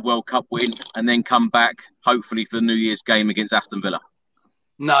celebrate the World Cup win and then come back, hopefully, for the New Year's game against Aston Villa?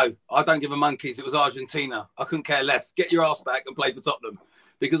 No, I don't give a monkeys. It was Argentina. I couldn't care less. Get your ass back and play for Tottenham.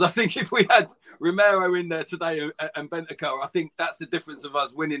 Because I think if we had Romero in there today and Bentancur, I think that's the difference of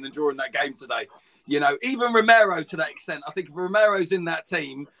us winning and drawing that game today. Even Romero to that extent, I think if Romero's in that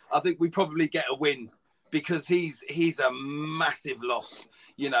team, I think we probably get a win because he's a massive loss,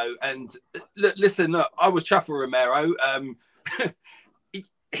 And listen, look, I was chuffed for Romero.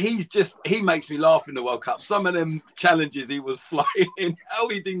 He makes me laugh in the World Cup. Some of them challenges he was flying in, how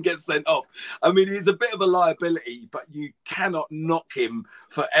he didn't get sent off. I mean, he's a bit of a liability, but you cannot knock him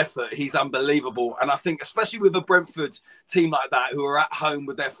for effort. He's unbelievable. And I think, especially with a Brentford team like that, who are at home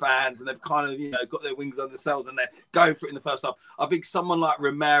with their fans and they've kind of, got their wings under themselves and they're going for it in the first half, I think someone like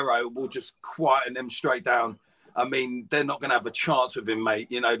Romero will just quieten them straight down. I mean, they're not going to have a chance with him, mate.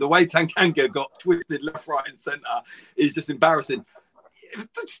 The way Tanganga got twisted left, right and centre is just embarrassing.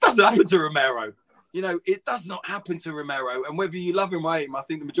 This doesn't happen to Romero. It does not happen to Romero. And whether you love him or hate him, I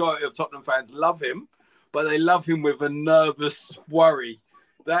think the majority of Tottenham fans love him, but they love him with a nervous worry.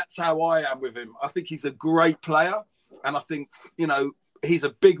 That's how I am with him. I think he's a great player. And I think, he's a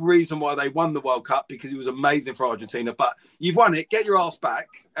big reason why they won the World Cup because he was amazing for Argentina. But you've won it. Get your ass back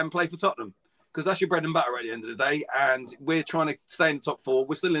and play for Tottenham because that's your bread and butter at the end of the day. And we're trying to stay in the top four.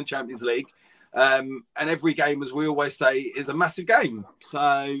 We're still in Champions League. And every game, as we always say, is a massive game.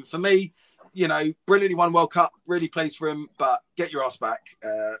 So for me, you know, brilliantly won World Cup. Really pleased for him, but get your ass back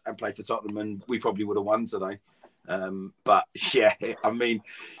and play for Tottenham, and we probably would have won today. But yeah, I mean,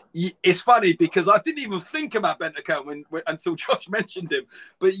 it's funny because I didn't even think about Bentancur until Josh mentioned him.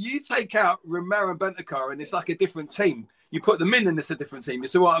 But you take out Romero and Bentancur, and it's like a different team. You put them in, and it's a different team. You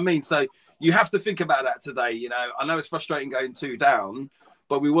see what I mean? So you have to think about that today. You know, I know it's frustrating going 2 down,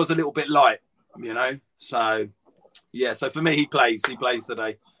 but we was a little bit light. You know, so yeah. So for me, he plays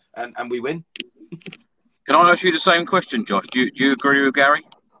today, and we win. Can I ask you the same question, Josh? Do you agree with Gary?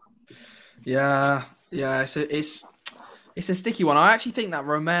 Yeah. It's a sticky one. I actually think that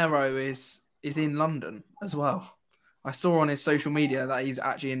Romero is in London as well. I saw on his social media that he's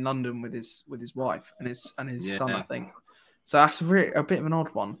actually in London with his wife and his son, I think. So that's really a bit of an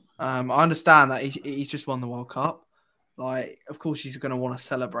odd one. I understand that he's just won the World Cup. Like, of course, he's going to want to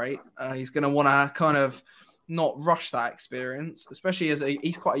celebrate. He's going to want to kind of not rush that experience, especially as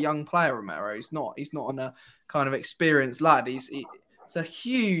he's quite a young player. Romero, he's not on a kind of experienced lad. It's a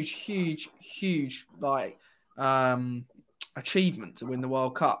huge like achievement to win the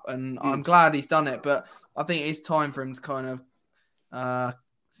World Cup, and I'm glad he's done it. But I think it's time for him to kind of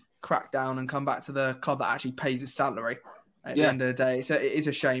crack down and come back to the club that actually pays his salary. At the end of the day, it is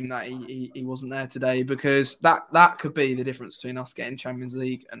a shame that he wasn't there today, because that could be the difference between us getting Champions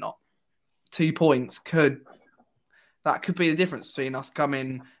League and not. 2 points could be the difference between us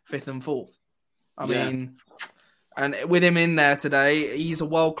coming 5th and 4th. I mean, and with him in there today, he's a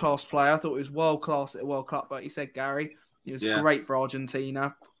world-class player. I thought he was world-class at the World Cup, but you said, Gary, he was great for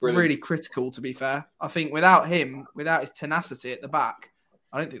Argentina. Brilliant. Really critical, to be fair. I think without him, without his tenacity at the back,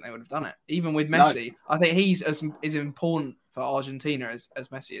 I don't think they would have done it. Even with Messi, I think he's as important for Argentina as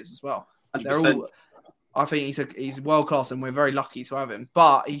Messi is as well. 100%. I think he's world class, and we're very lucky to have him.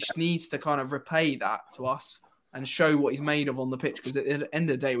 But he needs to kind of repay that to us and show what he's made of on the pitch, because at the end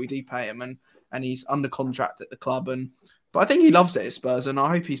of the day, we do pay him, and he's under contract at the club. But I think he loves it at Spurs, and I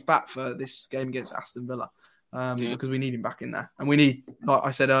hope he's back for this game against Aston Villa. Because we need him back in there. And we need, like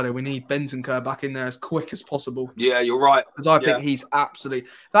I said earlier, we need Bentancur back in there as quick as possible. Yeah, you're right. Because I think he's absolutely...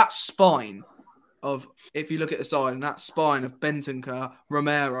 That spine of, if you look at the side, and that spine of Bentancur,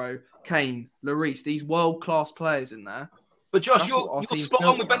 Romero, Kane, Lloris, these world-class players in there. But Josh, you're spot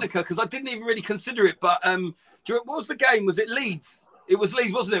on with Bentancur, because I didn't even really consider it. But what was the game? Was it Leeds? It was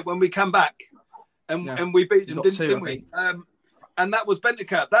Leeds, wasn't it, when we came back? And we beat them, didn't we? And that was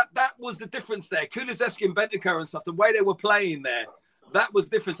Bentancur. That was the difference there. Kulusevski and Bentancur and stuff, the way they were playing there, that was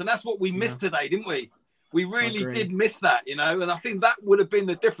different. And that's what we missed today, didn't we? We really did miss that, you know. And I think that would have been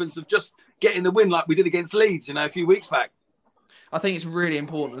the difference of just getting the win like we did against Leeds, you know, a few weeks back. I think it's really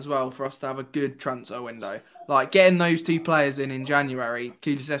important as well for us to have a good transfer window. Like getting those 2 players in January,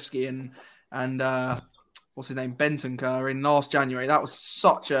 Kulusevski and what's his name, Bentancur, in last January. That was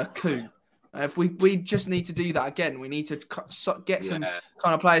such a coup. If we just need to do that again, we need to get some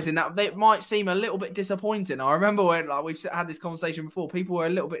kind of players in that. They might seem a little bit disappointing. I remember when we've had this conversation before, people were a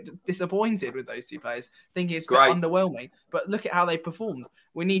little bit disappointed with those 2 players, thinking it's a bit underwhelming. But look at how they performed.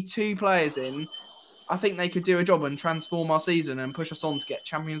 We need 2 players in. I think they could do a job and transform our season and push us on to get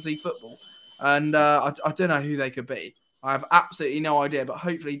Champions League football. And I don't know who they could be. I have absolutely no idea. But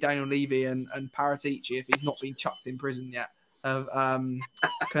hopefully Daniel Levy and Paratici, if he's not been chucked in prison yet, can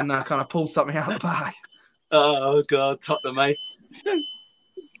kind of pull something out of the bag. Oh God, Tottenham, mate.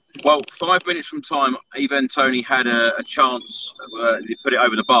 Well, 5 minutes from time, Ivan Toney had a chance. He put it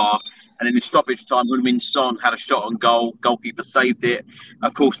over the bar, and in the stoppage time, Heung-min Son had a shot on goal. Goalkeeper saved it.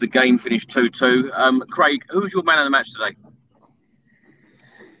 Of course, the game finished 2-2. Craig, who was your man of the match today?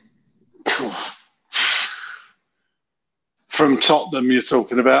 From Tottenham, you're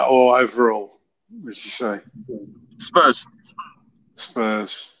talking about, or overall? Would you say? Spurs.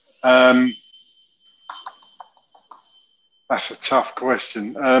 That's a tough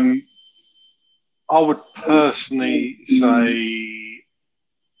question. I would personally say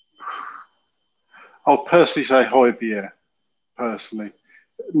Højbjerg. Personally,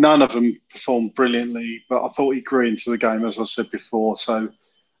 none of them performed brilliantly, but I thought he grew into the game, as I said before. So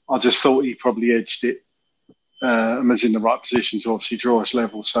I just thought he probably edged it and was in the right position to obviously draw us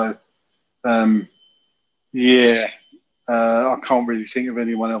level. So I can't really think of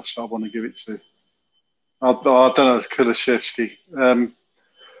anyone else I want to give it to. I don't know if Kulusevski.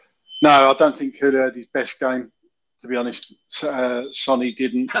 No, I don't think Kula had his best game, to be honest. Sonny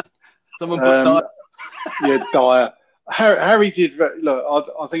didn't. Someone put Dyer. Dyer. Harry did.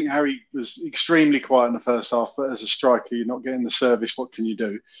 Look, I think Harry was extremely quiet in the first half, but as a striker, you're not getting the service. What can you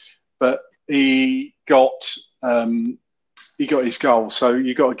do? But he got his goal, so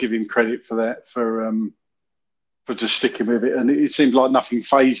you got to give him credit for that, for for just sticking with it. And it seems like nothing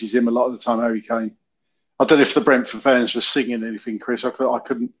phases him a lot of the time, Harry Kane. I don't know if the Brentford fans were singing anything, Chris. I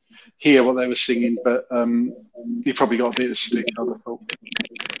couldn't hear what they were singing, but he probably got a bit of stick, I would have thought.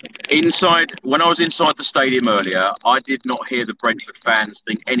 When I was inside the stadium earlier, I did not hear the Brentford fans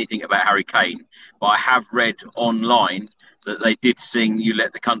think anything about Harry Kane, but I have read online that they did sing "You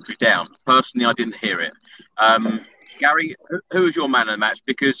Let the Country Down." Personally, I didn't hear it. Gary, who was your man of the match?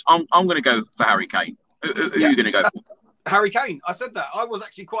 Because I'm going to go for Harry Kane. Who are you going to go for? Harry Kane. I said that. I was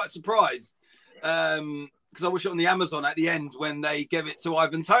actually quite surprised because I watched it on the Amazon at the end when they gave it to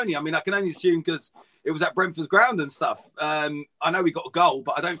Ivan Toney. I mean, I can only assume because it was at Brentford's ground and stuff. I know he got a goal,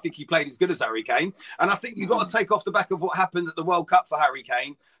 but I don't think he played as good as Harry Kane. And I think you've got to take off the back of what happened at the World Cup for Harry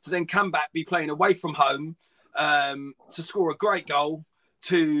Kane to then come back, be playing away from home, to score a great goal,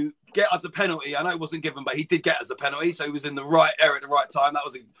 to get us a penalty. I know it wasn't given, but he did get us a penalty. So he was in the right area at the right time. That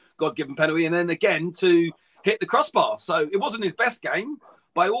was a God-given penalty. And then again to hit the crossbar. So it wasn't his best game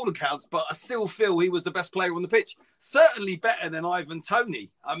by all accounts, but I still feel he was the best player on the pitch. Certainly better than Ivan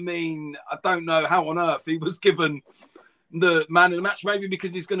Toney. I mean, I don't know how on earth he was given the man of the match, maybe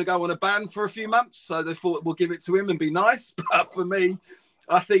because he's going to go on a ban for a few months. So they thought we'll give it to him and be nice. But for me,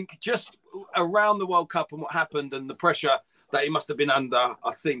 I think just around the World Cup and what happened and the pressure that he must have been under,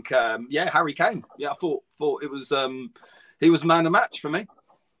 I think, Harry Kane. Yeah, I thought it was he was man of the match for me.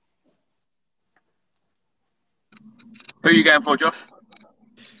 Who are you going for, Josh?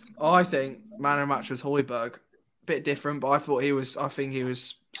 I think man of the match was Højbjerg. Bit different, but I think he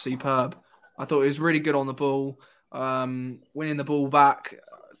was superb. I thought he was really good on the ball, winning the ball back,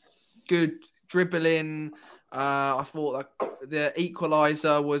 good dribbling. I thought the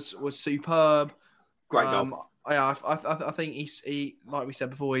equaliser was superb. Great goal. I think he like we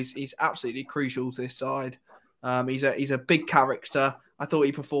said before, he's absolutely crucial to this side. He's a big character. I thought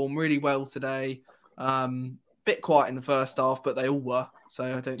he performed really well today. Bit quiet in the first half, but they all were. So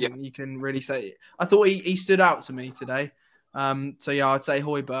I don't think you can really say it. I thought he stood out to me today. I'd say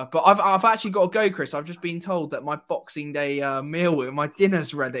Højbjerg. But I've actually got to go, Chris. I've just been told that my Boxing Day meal with my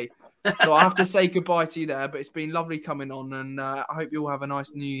dinner's ready. So I have to say goodbye to you there. But it's been lovely coming on, and I hope you all have a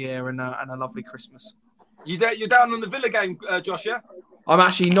nice New Year and a lovely Christmas. You're down on the Villa game, Josh, yeah? I'm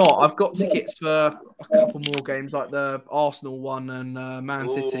actually not. I've got tickets for a couple more games, like the Arsenal one and Man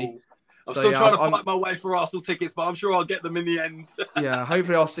City. I'm still trying to fight my way for Arsenal tickets, but I'm sure I'll get them in the end. Yeah,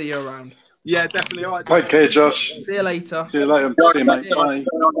 hopefully I'll see you around. Yeah, definitely. All right. Take care, Josh. See you later. See you later. See you, mate. Bye.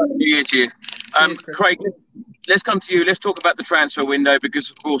 Craig, let's come to you. Let's talk about the transfer window because,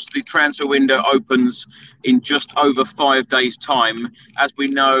 of course, the transfer window opens in just over 5 days' time. As we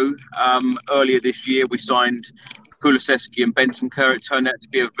know, earlier this year, we signed Kulusevski and Bentancur. It turned out to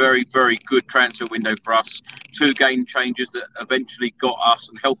be a very, very good transfer window for us. 2 game changers that eventually got us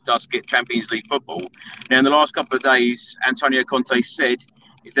and helped us get Champions League football. Now, in the last couple of days, Antonio Conte said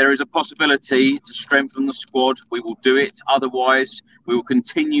if there is a possibility to strengthen the squad, we will do it. Otherwise, we will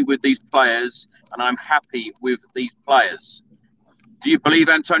continue with these players, and I'm happy with these players. Do you believe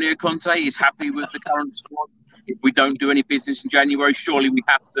Antonio Conte is happy with the current squad? If we don't do any business in January, surely we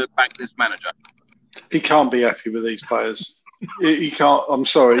have to back this manager. He can't be happy with these players. He can't. I'm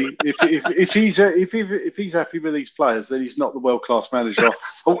sorry. If he's happy with these players, then he's not the world class manager I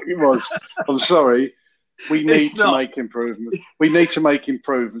thought he was. I'm sorry. We need to make improvements. We need to make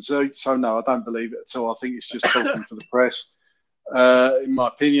improvements. So no, I don't believe it at all. I think it's just talking for the press. In my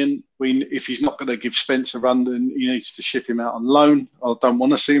opinion, if he's not going to give Spence a run, then he needs to ship him out on loan. I don't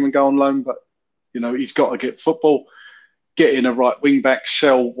want to see him go on loan, but he's got to get football. Get in a right wing back.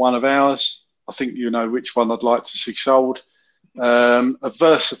 Sell one of ours. I think you know which one I'd like to see sold. A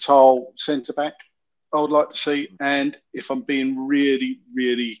versatile centre back I would like to see, and if I'm being really,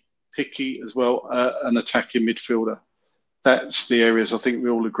 really picky as well, an attacking midfielder. That's the areas I think we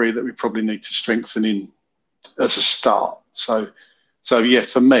all agree that we probably need to strengthen in as a start. So yeah,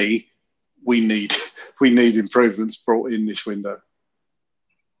 for me, we need improvements brought in this window.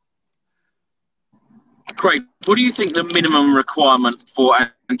 Craig, what do you think the minimum requirement for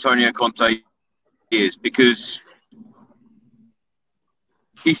Antonio Conte is? Because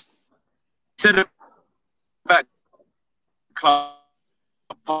he said about club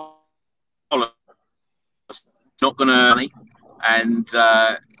not going to and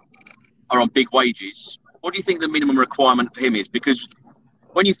are on big wages. What do you think the minimum requirement for him is? Because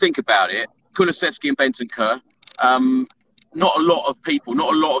when you think about it, Kulusevski and Bentancur, not a lot of people,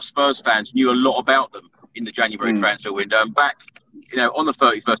 not a lot of Spurs fans knew a lot about them in the January transfer window. And back, on the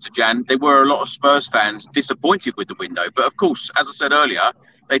 31st of Jan, there were a lot of Spurs fans disappointed with the window. But of course, as I said earlier,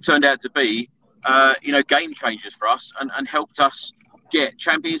 they turned out to be, game changers for us and helped us get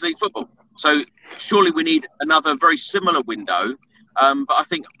Champions League football. So surely we need another very similar window. But I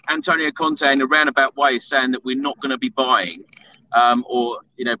think Antonio Conte, in a roundabout way, is saying that we're not going to be buying or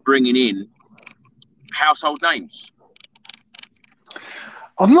bringing in household names.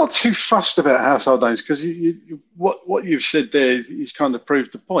 I'm not too fussed about household names because what you've said there is kind of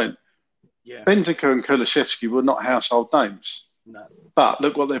proved the point. Yeah. Bentancur and Kulusevski were not household names. No. But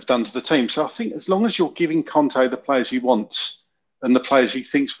look what they've done to the team. So I think as long as you're giving Conte the players he wants and the players he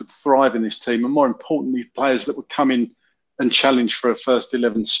thinks would thrive in this team, and more importantly, players that would come in and challenge for a first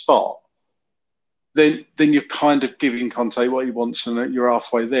 11 spot, then you're kind of giving Conte what he wants and you're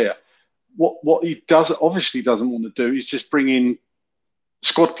halfway there. What he obviously doesn't want to do is just bring in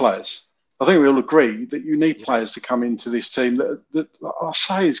squad players. I think we all agree that you need players to come into this team that I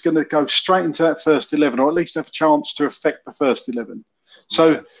say is going to go straight into that first 11, or at least have a chance to affect the first 11.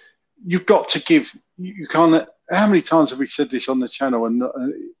 So you've got to give. You can't. How many times have we said this on the channel? And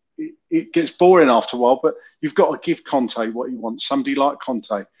it gets boring after a while. But you've got to give Conte what he wants. Somebody like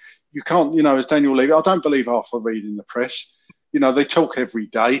Conte. You can't. As Daniel Levy, I don't believe half I read in the press. They talk every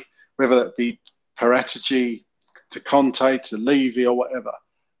day, whether that be Paratici to Conte to Levy or whatever.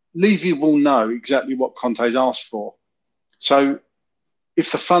 Levy will know exactly what Conte's asked for. So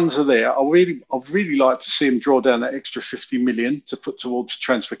if the funds are there, I'd really like to see him draw down that extra 50 million to put towards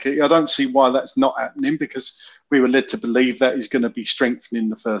transfer kit. I don't see why that's not happening, because we were led to believe that is going to be strengthening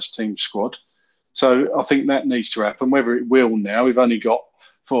the first team squad. So I think that needs to happen. Whether it will now, we've only got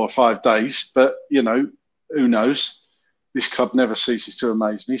 4 or 5 days, but who knows? This club never ceases to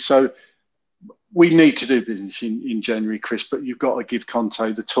amaze me. So we need to do business in January, Chris, but you've got to give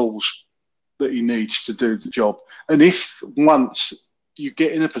Conte the tools that he needs to do the job. And if once you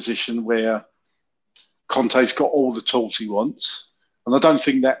get in a position where Conte's got all the tools he wants, and I don't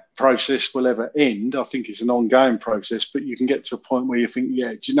think that process will ever end, I think it's an ongoing process, but you can get to a point where you think,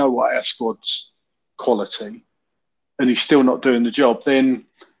 do you know what, our squad's quality, and he's still not doing the job, then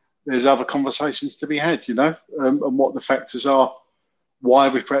there's other conversations to be had, and what the factors are, why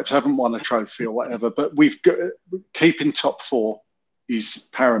we perhaps haven't won a trophy or whatever. But we've got keeping top 4 is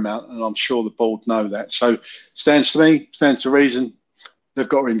paramount, and I'm sure the board know that. So stands to reason, they've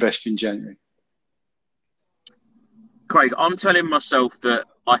got to invest in January. Craig, I'm telling myself that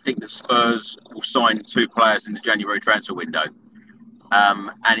I think that Spurs will sign 2 players in the January transfer window.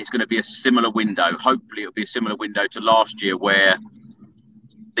 And it's going to be a similar window. Hopefully it'll be a similar window to last year, where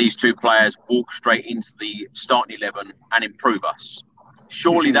these 2 players walk straight into the starting 11 and improve us.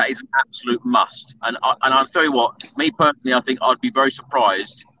 Surely that is an absolute must. And I'll tell you what, me personally, I think I'd be very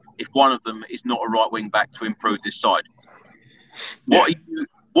surprised if one of them is not a right wing back to improve this side. What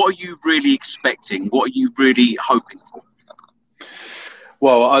are you really expecting? What are you really hoping for?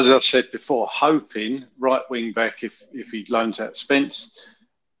 Well, as I said before, hoping right wing back if he loans out Spence,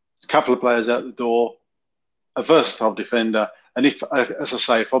 a couple of players out the door, a versatile defender, and if, as I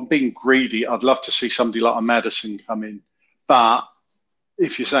say, if I'm being greedy, I'd love to see somebody like a Maddison come in. But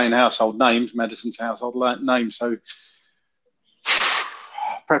if you're saying household names, Maddison's a household name, so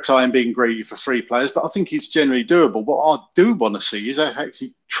perhaps I am being greedy for 3 players, but I think it's generally doable. What I do want to see is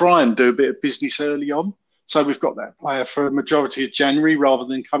actually try and do a bit of business early on. So we've got that player for a majority of January rather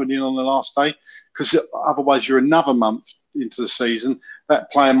than coming in on the last day, because otherwise you're another month into the season.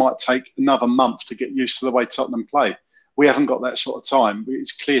 That player might take another month to get used to the way Tottenham play. We haven't got that sort of time.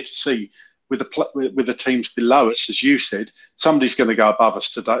 It's clear to see with the teams below us, as you said, somebody's going to go above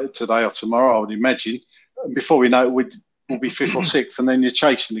us today or tomorrow, I would imagine. And before we know it, we'll be 5th or 6th, and then you're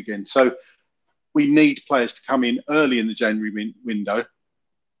chasing again. So we need players to come in early in the January window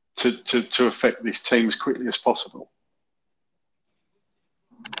to affect this team as quickly as possible.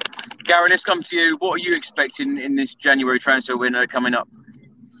 Gary, let's come to you. What are you expecting in this January transfer window coming up?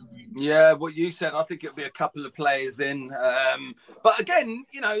 Yeah, what you said, I think it'll be a couple of players in. But again,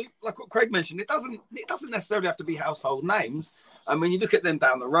 like what Craig mentioned, it doesn't necessarily have to be household names. And when you look at them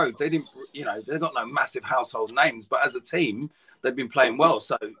down the road, they've got no massive household names, but as a team, they've been playing well.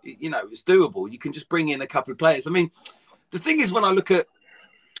 So, it's doable. You can just bring in a couple of players. I mean, the thing is, when I look at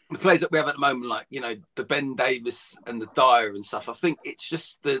the players that we have at the moment, like, the Ben Davies and the Dyer and stuff, I think it's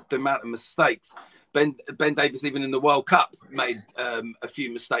just the amount of mistakes. Ben Davies, even in the World Cup, made a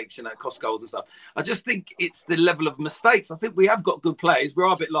few mistakes, cost goals and stuff. I just think it's the level of mistakes. I think we have got good players. We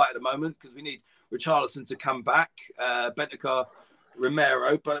are a bit light at the moment because we need Richarlison to come back, Bentancur,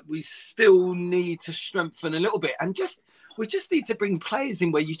 Romero, but we still need to strengthen a little bit. And we just need to bring players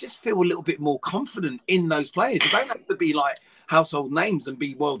in where you just feel a little bit more confident in those players. They don't have to be like household names and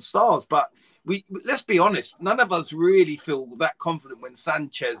be world stars, but let's be honest, none of us really feel that confident when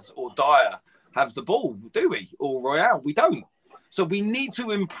Sanchez or Dyer have the ball, do we? Or Royale, we don't. So we need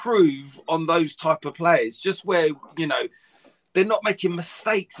to improve on those type of players, just where, you know, they're not making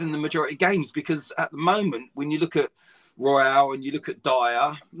mistakes in the majority of games, because at the moment, when you look at Royale and you look at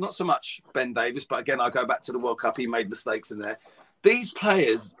Dyer, not so much Ben Davies, but again, I go back to the World Cup, he made mistakes in there. These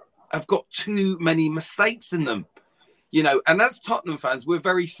players have got too many mistakes in them, you know, and as Tottenham fans, we're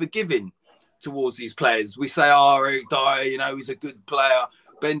very forgiving towards these players. We say, oh, Eric Dyer, you know, he's a good player.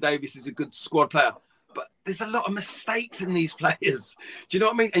 Ben Davies is a good squad player. But there's a lot of mistakes in these players. Do you know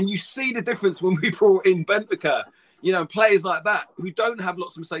what I mean? And you see the difference when we brought in Bentancur, you know, players like that who don't have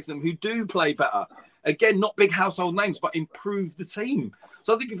lots of mistakes in them, who do play better. Again, not big household names, but improve the team.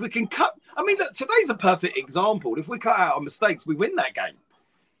 So I think if we can cut... I mean, look, today's a perfect example. If we cut out our mistakes, we win that game.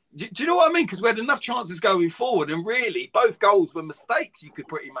 Do you know what I mean? Because we had enough chances going forward, and really, both goals were mistakes, you could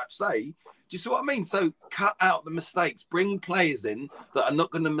pretty much say. Do you see what I mean? So cut out the mistakes. Bring players in that are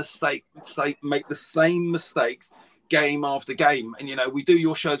not going to make the same mistakes game after game. And, you know, we do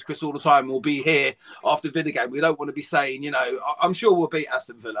your shows, Chris, all the time. We'll be here after Villa game. We don't want to be saying, you know, I'm sure we'll beat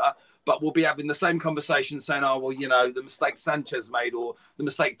Aston Villa, but we'll be having the same conversation saying, oh, well, you know, the mistake Sanchez made, or the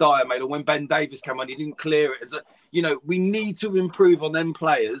mistake Dyer made, or when Ben Davies came on, he didn't clear it. And so, you know, we need to improve on them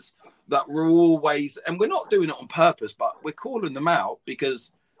players that we're always, and we're not doing it on purpose, but we're calling them out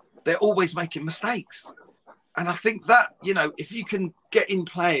because they're always making mistakes. And I think that, you know, if you can get in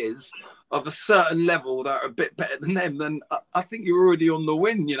players of a certain level that are a bit better than them, then I think you're already on the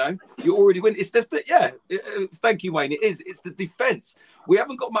win, you know. You already win. It's the, thank you, Wayne. It is. It's the defence. We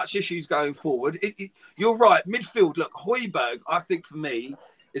haven't got much issues going forward. You're right. Midfield, look, Højbjerg, I think for me,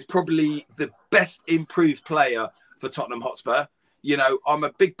 is probably the best improved player for Tottenham Hotspur. You know, I'm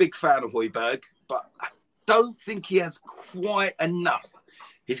a big fan of Højbjerg, but I don't think he has quite enough.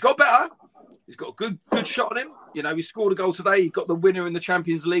 He's got better. He's got a good shot on him. You know, he scored a goal today. He got the winner in the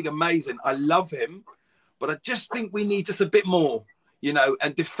Champions League. Amazing. I love him. But I just think we need just a bit more, you know,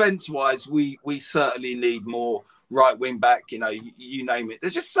 and defence-wise, we certainly need more right wing back, you know, you name it.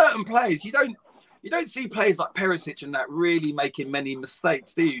 There's just certain players. You don't see players like Perisic and that really making many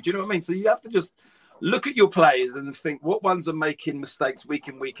mistakes, do you? Do you know what I mean? So you have to just look at your players and think what ones are making mistakes week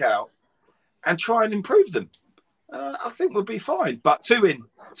in, week out, and try and improve them. I think we'll be fine. But two in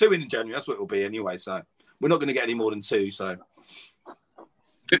January, that's what it will be anyway. So we're not going to get any more than two. So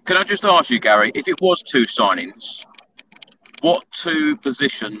can I just ask you, Gary, if it was two signings, what two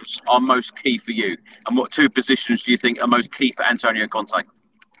positions are most key for you, and what two positions do you think are most key for Antonio Conte?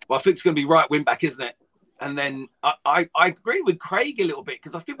 Well, I think it's going to be right wing back, isn't it? And then I agree with Craig a little bit,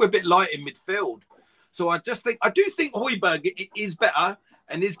 because I think we're a bit light in midfield. So I do think Højbjerg is better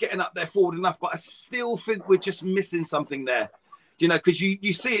and is getting up there forward enough, but I still think we're just missing something there. You know, because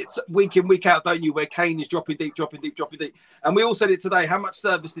you see it week in, week out, don't you, where Kane is dropping deep. And we all said it today. How much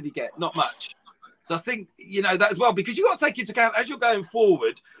service did he get? Not much. So I think, you know, that as well, because you've got to take into account, as you're going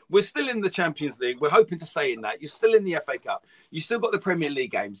forward, we're still in the Champions League. We're hoping to stay in that. You're still in the FA Cup. You still got the Premier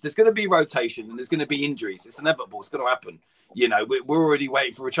League games. There's going to be rotation and there's going to be injuries. It's inevitable. It's going to happen. You know, we're already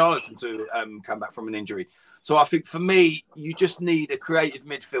waiting for Richarlison to come back from an injury. So I think for me, you just need a creative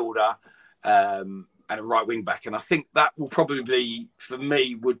midfielder and a right wing back. And I think that will probably, for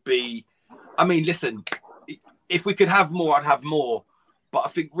me, would be, I mean, listen, if we could have more, I'd have more. But I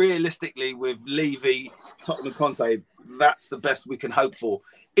think realistically with Levy, Tottenham Conte, that's the best we can hope for.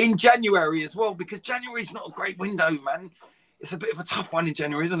 In January as well, because January is not a great window, man. It's a bit of a tough one in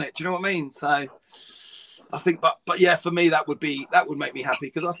January, isn't it? Do you know what I mean? So I think, but yeah, for me, that would make me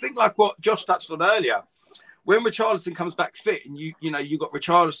happy, because I think like what Josh touched on earlier, when Richarlison comes back fit, and you got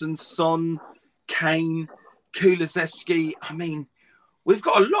Richarlison, Son, Kane, Kulusevski. I mean, we've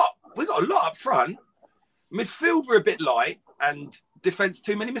got a lot up front. Midfield, we're a bit light, and defence,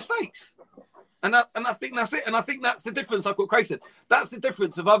 too many mistakes. And I think that's it. And I think that's the difference, like what Craig said. That's the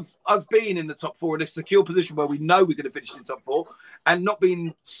difference of us being in the top four in a secure position where we know we're going to finish in the top four, and not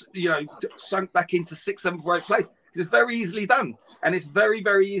being, you know, sunk back into 6th, 7th, 8th place. It's very easily done. And it's very,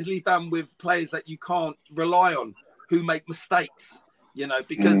 very easily done with players that you can't rely on, who make mistakes, you know,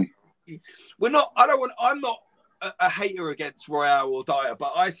 because I'm not a hater against Royale or Dyer,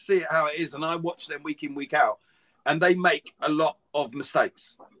 but I see it how it is, and I watch them week in, week out, and they make a lot of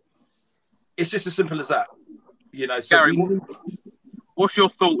mistakes. It's just as simple as that, you know. So Gary, what's your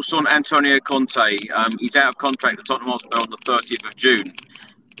thoughts on Antonio Conte? He's out of contract at Tottenham Hotspur on the 30th of June.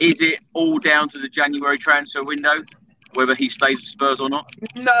 Is it all down to the January transfer window, whether he stays at Spurs or not?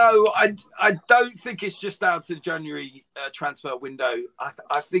 No, I don't think it's just down to the January transfer window.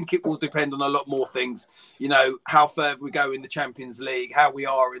 I think it will depend on a lot more things. You know, how further we go in the Champions League, how we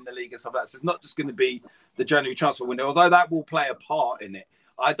are in the league and stuff like that. So it's not just going to be the January transfer window, although that will play a part in it.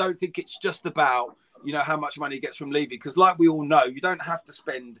 I don't think it's just about, you know, how much money he gets from Levy. Because like we all know, you don't have to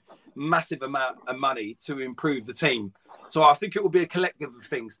spend massive amount of money to improve the team. So I think it will be a collective of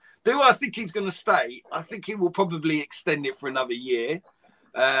things. Do I think he's going to stay? I think he will probably extend it for another year.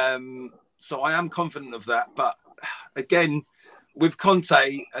 So I am confident of that. But again, with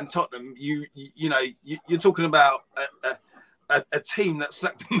Conte and Tottenham, you're talking about a team that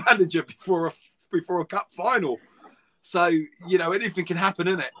sacked the manager before a cup final. So, you know, anything can happen,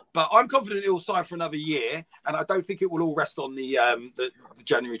 innit? But I'm confident it will sign for another year, and I don't think it will all rest on the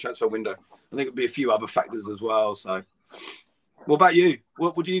January transfer window. I think it'll be a few other factors as well. So, what about you?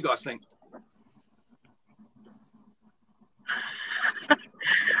 What do you guys think?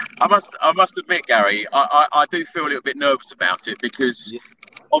 I must admit, Gary, I do feel a little bit nervous about it because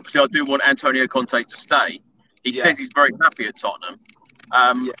obviously I do want Antonio Conte to stay. He says he's very happy at Tottenham.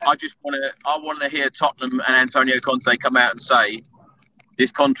 I want to hear Tottenham and Antonio Conte come out and say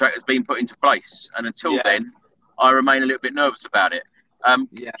this contract has been put into place. And until then, I remain a little bit nervous about it. Do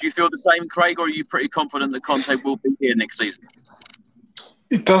you feel the same, Craig, or are you pretty confident that Conte will be here next season?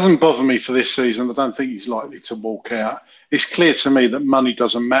 It doesn't bother me for this season. I don't think he's likely to walk out. It's clear to me that money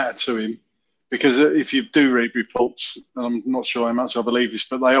doesn't matter to him because if you do read reports, and I'm not sure how much I believe this,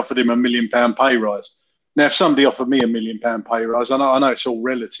 but they offered him £1 million pay rise. Now, if somebody offered me £1 million pay rise, I know it's all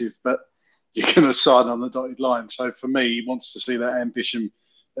relative, but you're going to sign on the dotted line. So for me, he wants to see that ambition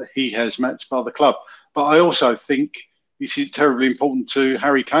that he has matched by the club. But I also think it's terribly important to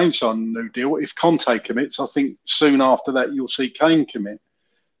Harry Kane sign a new deal. If Conte commits, I think soon after that you'll see Kane commit.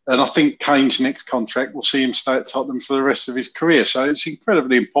 And I think Kane's next contract will see him stay at Tottenham for the rest of his career. So it's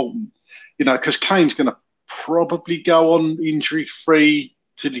incredibly important, you know, because Kane's going to probably go on injury-free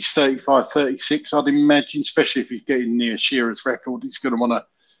till he's 35, 36, I'd imagine, especially if he's getting near Shearer's record. He's going to want to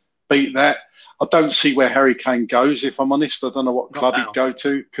beat that. I don't see where Harry Kane goes, if I'm honest. I don't know what club he'd go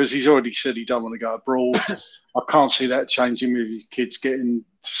to because he's already said he don't want to go abroad. I can't see that changing with his kids getting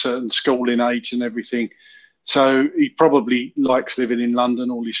to certain schooling age and everything. So he probably likes living in London.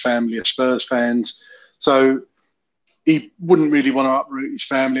 All his family are Spurs fans. So he wouldn't really want to uproot his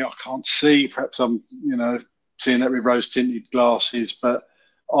family. I can't see. Perhaps I'm, seeing that with rose-tinted glasses. But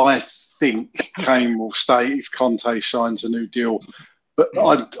I think Kane will stay if Conte signs a new deal. But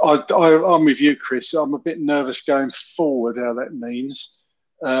I'm with you, Chris. I'm a bit nervous going forward how that means.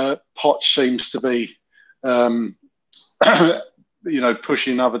 Poch seems to be...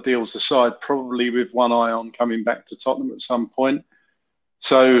 pushing other deals aside, probably with one eye on coming back to Tottenham at some point.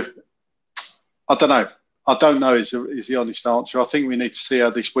 So, I don't know. I don't know is the honest answer. I think we need to see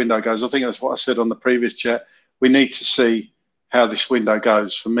how this window goes. I think that's what I said on the previous chat. We need to see how this window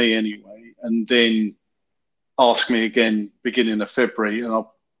goes, for me anyway, and then ask me again beginning of February, and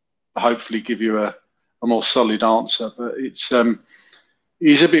I'll hopefully give you a more solid answer. But it's a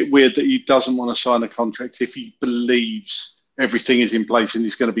bit weird that he doesn't want to sign a contract if he believes everything is in place and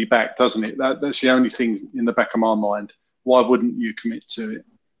he's going to be back, doesn't it? That's the only thing in the back of my mind. Why wouldn't you commit to it?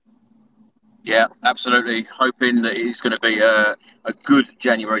 Yeah, absolutely. Hoping that it's going to be a good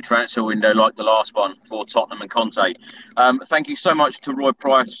January transfer window like the last one for Tottenham and Conte. Thank you so much to Roy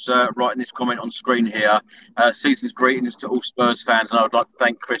Price writing this comment on screen here. Season's greetings to all Spurs fans, and I would like to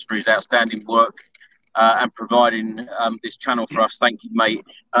thank Chris for his outstanding work and providing this channel for us. Thank you, mate.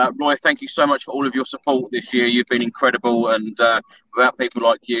 Roy, thank you so much for all of your support this year. You've been incredible, and without people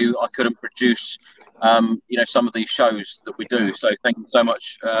like you, I couldn't produce some of these shows that we do. So thank you so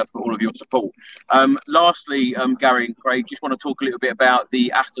much for all of your support. Lastly, Gary and Craig, just want to talk a little bit about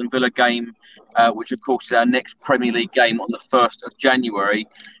the Aston Villa game, which of course is our next Premier League game on the 1st of January.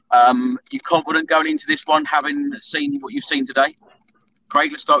 You confident going into this one, having seen what you've seen today?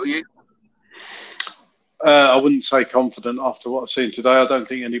 Craig, let's start with you. I wouldn't say confident after what I've seen today. I don't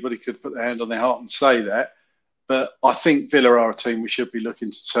think anybody could put their hand on their heart and say that. But I think Villa are a team we should be looking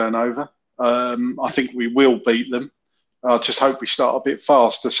to turn over. I think we will beat them. I just hope we start a bit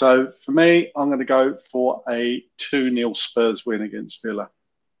faster. So for me, I'm going to go for a 2-0 Spurs win against Villa.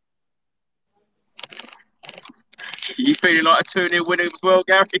 You feeling like a 2-0 win as well,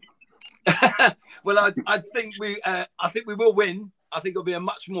 Gary? Well, I think we will win. I think it'll be a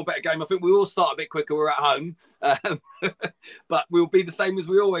much more better game. I think we will start a bit quicker. We're at home. But we'll be the same as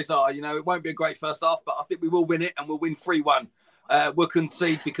we always are. It won't be a great first half, but I think we will win it, and we'll win 3-1. We'll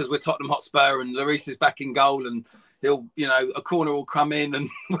concede because we're Tottenham Hotspur and Lloris is back in goal, and he'll, a corner will come in and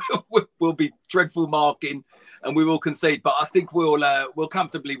we'll be dreadful marking and we will concede. But I think we'll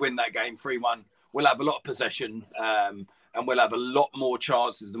comfortably win that game 3-1. We'll have a lot of possession. And we'll have a lot more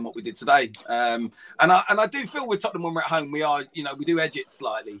chances than what we did today. And I do feel with Tottenham when we're at home, we are, we do edge it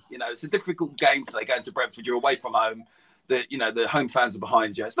slightly. It's a difficult game today going to Brentford. You're away from home. the home fans are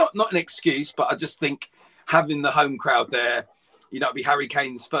behind you. It's not an excuse, but I just think having the home crowd there, it'll be Harry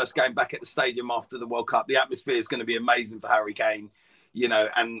Kane's first game back at the stadium after the World Cup. The atmosphere is going to be amazing for Harry Kane,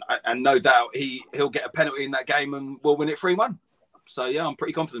 and no doubt he'll get a penalty in that game and we'll win it 3-1. So, yeah, I'm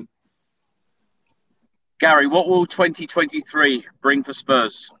pretty confident. Gary, what will 2023 bring for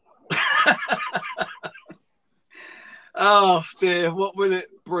Spurs? Oh, dear. What will it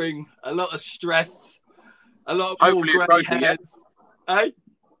bring? A lot of stress. A lot of more grey heads. Yeah. Eh?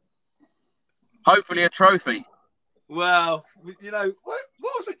 Hopefully a trophy. Well, what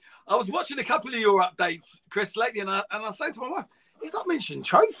was it? I was watching a couple of your updates, Chris, lately, and I said to my wife, he's not mentioned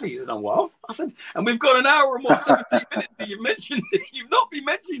trophies in a while. I said, and we've got an hour and more, 17 minutes that you've mentioned it. You've not been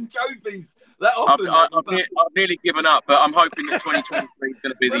mentioning trophies that often. I've nearly given up, but I'm hoping that 2023 is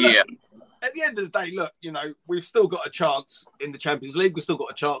going to be the year. At the end of the day, look, we've still got a chance in the Champions League. We've still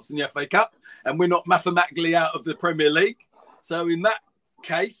got a chance in the FA Cup, and we're not mathematically out of the Premier League. So in that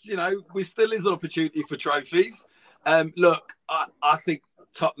case, we still is an opportunity for trophies. Look, I think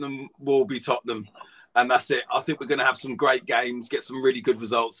Tottenham will be Tottenham, and that's it. I think we're going to have some great games, get some really good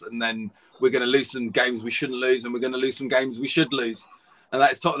results, and then we're going to lose some games we shouldn't lose, and we're going to lose some games we should lose. And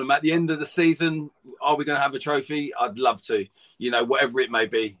that is Tottenham. At the end of the season, are we going to have a trophy? I'd love to, whatever it may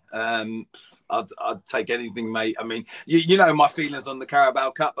be. I'd take anything, mate. I mean, you know my feelings on the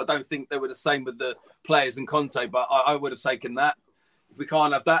Carabao Cup. I don't think they were the same with the players and Conte, but I would have taken that. If we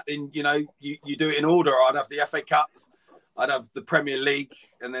can't have that, then, you do it in order. I'd have the FA Cup, I'd have the Premier League,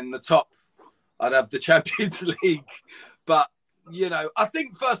 and then the top, I'd have the Champions League. But, I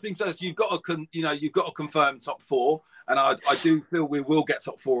think first things first, you've got to confirm top four. And I do feel we will get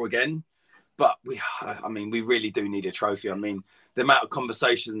top four again. But we really do need a trophy. I mean, the amount of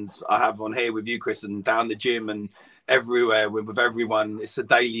conversations I have on here with you, Chris, and down the gym and everywhere with everyone, it's a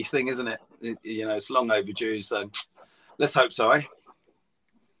daily thing, isn't it? It's long overdue. So let's hope so, eh?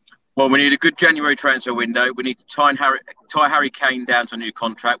 Well, we need a good January transfer window. We need to tie Harry Kane down to a new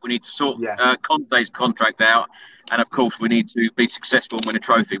contract. We need to sort Conte's contract out. And, of course, we need to be successful and win a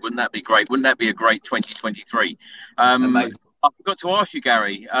trophy. Wouldn't that be great? Wouldn't that be a great 2023? Amazing. I forgot to ask you,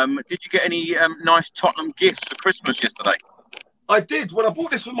 Gary, did you get any nice Tottenham gifts for Christmas yesterday? I did. When I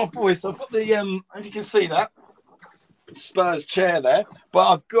bought this for my boy, so I've got the, if you can see that, Spurs chair there. But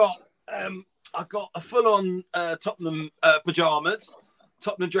I've got a full-on Tottenham pyjamas,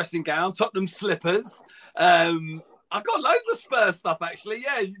 Tottenham dressing gown, Tottenham slippers. I've got loads of Spurs stuff, actually.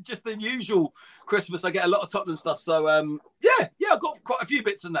 Yeah, just the usual Christmas. I get a lot of Tottenham stuff. So, I've got quite a few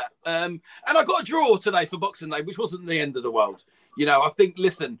bits in that. And I got a draw today for Boxing Day, which wasn't the end of the world. I think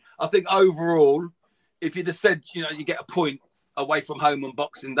overall, if you'd have said, you get a point away from home on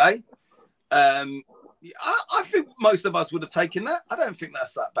Boxing Day, I think most of us would have taken that. I don't think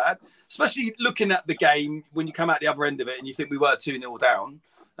that's that bad, especially looking at the game when you come out the other end of it and you think we were 2-0 down.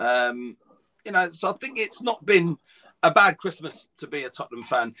 So I think it's not been a bad Christmas to be a Tottenham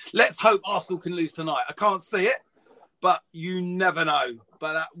fan. Let's hope Arsenal can lose tonight. I can't see it, but you never know.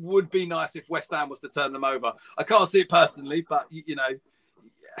 But that would be nice if West Ham was to turn them over. I can't see it personally, but,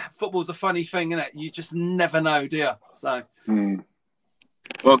 football's a funny thing, isn't it? You just never know, do you? So.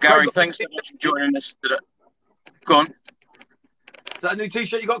 Well, Gary, thanks so much for joining us today. Go on. Is that a new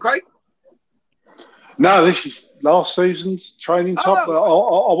T-shirt you got, Craig? No, this is last season's training top. I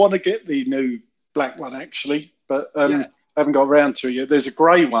want to get the new black one, actually, but haven't got around to it yet. There's a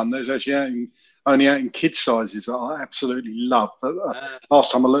grey one. There's actually only out in kids' sizes that I absolutely love. But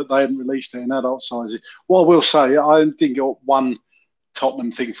last time I looked, they hadn't released it in adult sizes. What I will say, I did get one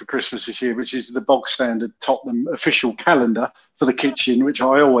Tottenham thing for Christmas this year, which is the bog standard Tottenham official calendar for the kitchen, which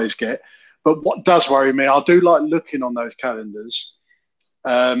I always get. But what does worry me, I do like looking on those calendars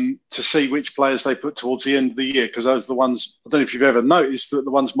to see which players they put towards the end of the year, because those are the ones, I don't know if you've ever noticed, that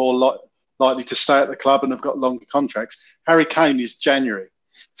the ones more likely to stay at the club and have got longer contracts. Harry Kane is January.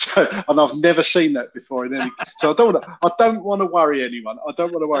 So, and I've never seen that before in any. So I don't want to worry anyone.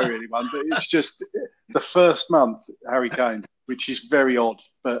 But it's just the first month, Harry Kane, which is very odd.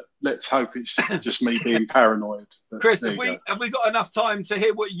 But let's hope it's just me being paranoid. But Chris, have we got enough time to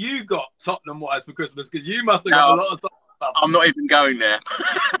hear what you got Tottenham-wise for Christmas? Because you must have got a lot of stuff. I'm not even going there.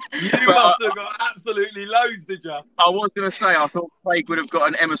 You must have got absolutely loads, did you? I was going to say, I thought Craig would have got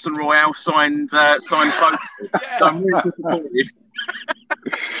an Emerson Royale signed poster. Yeah. So I'm really disappointed.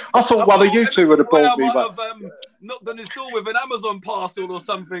 I thought one of you two would have bought me one. Knocked on his door with an Amazon parcel or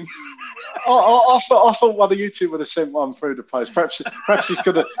something. I thought one of you two would have sent one through the post. Perhaps he's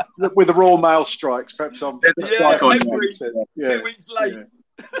going to, with the Royal Mail strikes. Perhaps I'm 2 weeks late.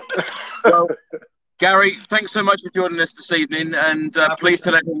 Yeah. Well, Gary, thanks so much for joining us this evening, and please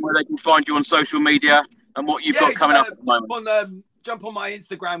tell everyone where they can find you on social media and what you've got coming up at the moment. Jump on my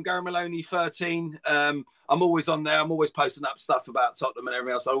Instagram, Gary Maloney 13. I'm always on there. I'm always posting up stuff about Tottenham and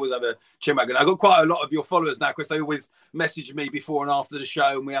everything else. I always have a chin wag. I've got quite a lot of your followers now, Chris. They always message me before and after the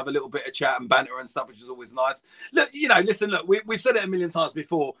show, and we have a little bit of chat and banter and stuff, which is always nice. Look, listen, we've said it a million times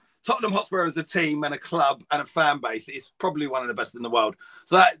before. Tottenham Hotspur as a team and a club and a fan base is probably one of the best in the world.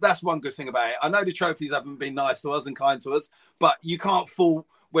 So that's one good thing about it. I know the trophies haven't been nice to us and kind to us, but you can't fault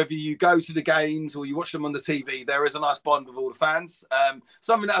whether you go to the games or you watch them on the TV. There is a nice bond with all the fans,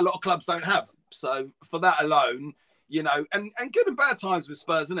 something that a lot of clubs don't have. So for that alone, and good and bad times with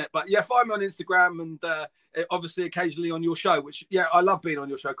Spurs, isn't it? But yeah, find me on Instagram and obviously occasionally on your show, which, I love being on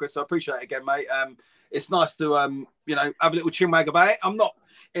your show, Chris. So I appreciate it again, mate. It's nice to, have a little chin wag about it. I'm not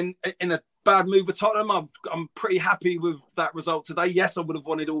in a bad mood with Tottenham. I'm pretty happy with that result today. Yes, I would have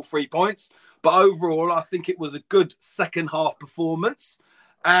wanted all 3 points, but overall, I think it was a good second half performance.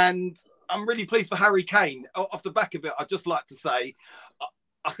 And I'm really pleased for Harry Kane. Off the back of it, I'd just like to say,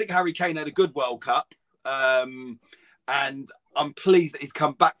 I think Harry Kane had a good World Cup. And I'm pleased that he's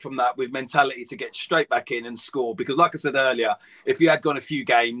come back from that with mentality to get straight back in and score. Because like I said earlier, if you had gone a few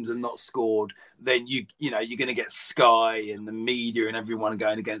games and not scored, then you're going to get Sky and the media and everyone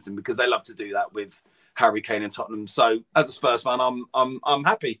going against him, because they love to do that with Harry Kane and Tottenham. So as a Spurs fan, I'm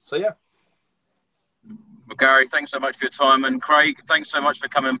happy. So yeah. Well, Gary, thanks so much for your time. And Craig, thanks so much for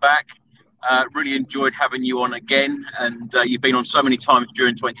coming back. Really enjoyed having you on again. And you've been on so many times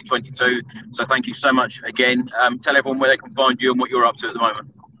during 2022. So thank you so much again. Tell everyone where they can find you and what you're up to at the moment.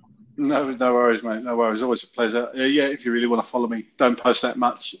 No worries, mate. No worries. Always a pleasure. If you really want to follow me, don't post that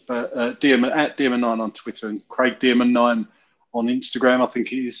much. But Dearman, at Dearman9 on Twitter and Craig Dearman9 on Instagram, I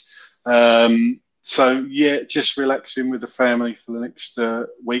think it is. Just relaxing with the family for the next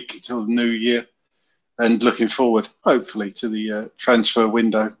week till the new year. And looking forward, hopefully, to the transfer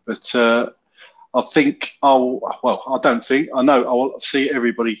window. But I know I'll see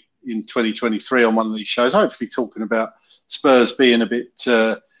everybody in 2023 on one of these shows, hopefully talking about Spurs being a bit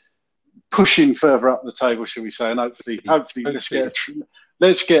pushing further up the table, shall we say. And hopefully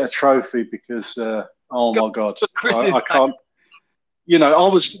let's get a trophy because, my God, I can't. I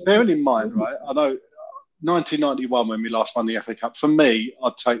was bearing in mind, right, I know 1991 when we last won the FA Cup. For me,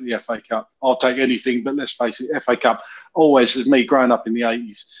 I'd take the FA Cup. I'll take anything, but let's face it, FA Cup always, as me growing up in the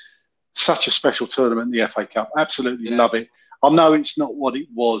 80s, such a special tournament, the FA Cup. Absolutely love it. I know it's not what it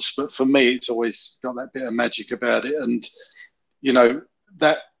was, but for me, it's always got that bit of magic about it. And,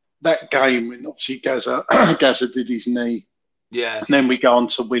 that game when obviously Gazza did his knee. Yeah. And then we go on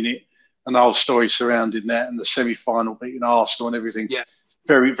to win it, and the whole story surrounding that and the semi-final beating Arsenal and everything. Yeah.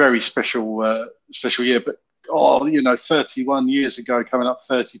 Very, very special year. But, 31 years ago, coming up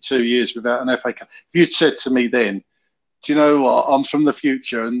 32 years without an FA Cup. If you'd said to me then, do you know what, I'm from the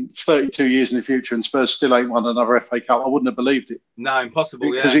future and 32 years in the future and Spurs still ain't won another FA Cup, I wouldn't have believed it. No,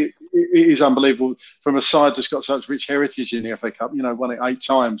 impossible, because it is unbelievable. From a side that's got such rich heritage in the FA Cup, won it 8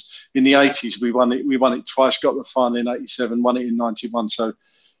 times. In the 80s, we won it twice, got the final in 87, won it in 91. So,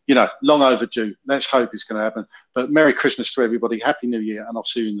 long overdue. Let's hope it's going to happen. But Merry Christmas to everybody. Happy New Year, and I'll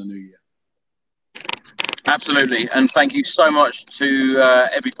see you in the new year. Absolutely. And thank you so much to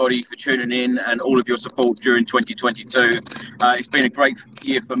everybody for tuning in and all of your support during 2022. It's been a great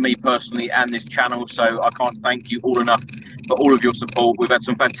year for me personally and this channel, so I can't thank you all enough for all of your support. We've had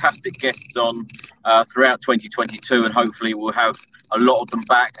some fantastic guests on throughout 2022, and hopefully we'll have a lot of them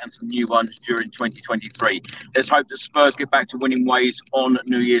back and some new ones during 2023. Let's hope that Spurs get back to winning ways on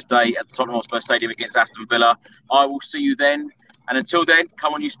New Year's Day at the Tottenham Hotspur Stadium against Aston Villa. I will see you then. And until then,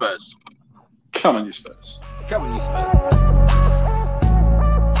 come on you Spurs. Come on you Spurs. Come on you Spurs.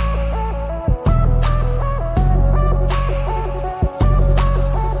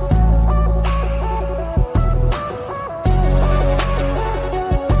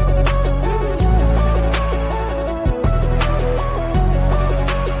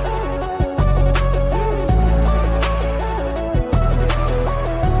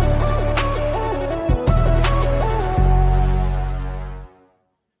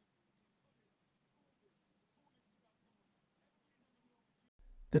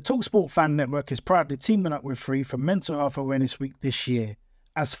 The TalkSport Fan Network is proudly teaming up with Free for Mental Health Awareness Week this year.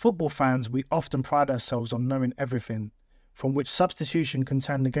 As football fans, we often pride ourselves on knowing everything, from which substitution can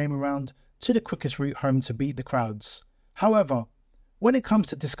turn the game around to the quickest route home to beat the crowds. However, when it comes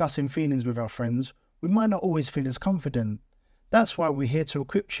to discussing feelings with our friends, we might not always feel as confident. That's why we're here to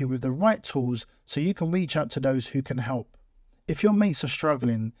equip you with the right tools so you can reach out to those who can help. If your mates are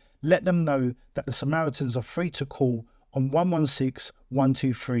struggling, let them know that the Samaritans are free to call on 116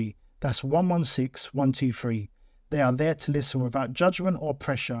 123. That's 116 123. They are there to listen without judgment or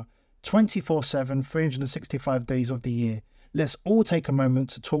pressure, 24/7, 365 days of the year. Let's all take a moment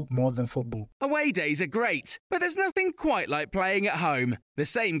to talk more than football. Away days are great, but there's nothing quite like playing at home. The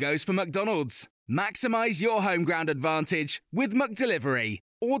same goes for McDonald's. Maximise your home ground advantage with McDelivery.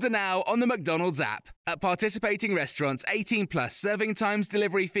 Order now on the McDonald's app. At participating restaurants, 18 plus serving times,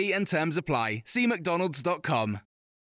 delivery fee and terms apply. See mcdonalds.com.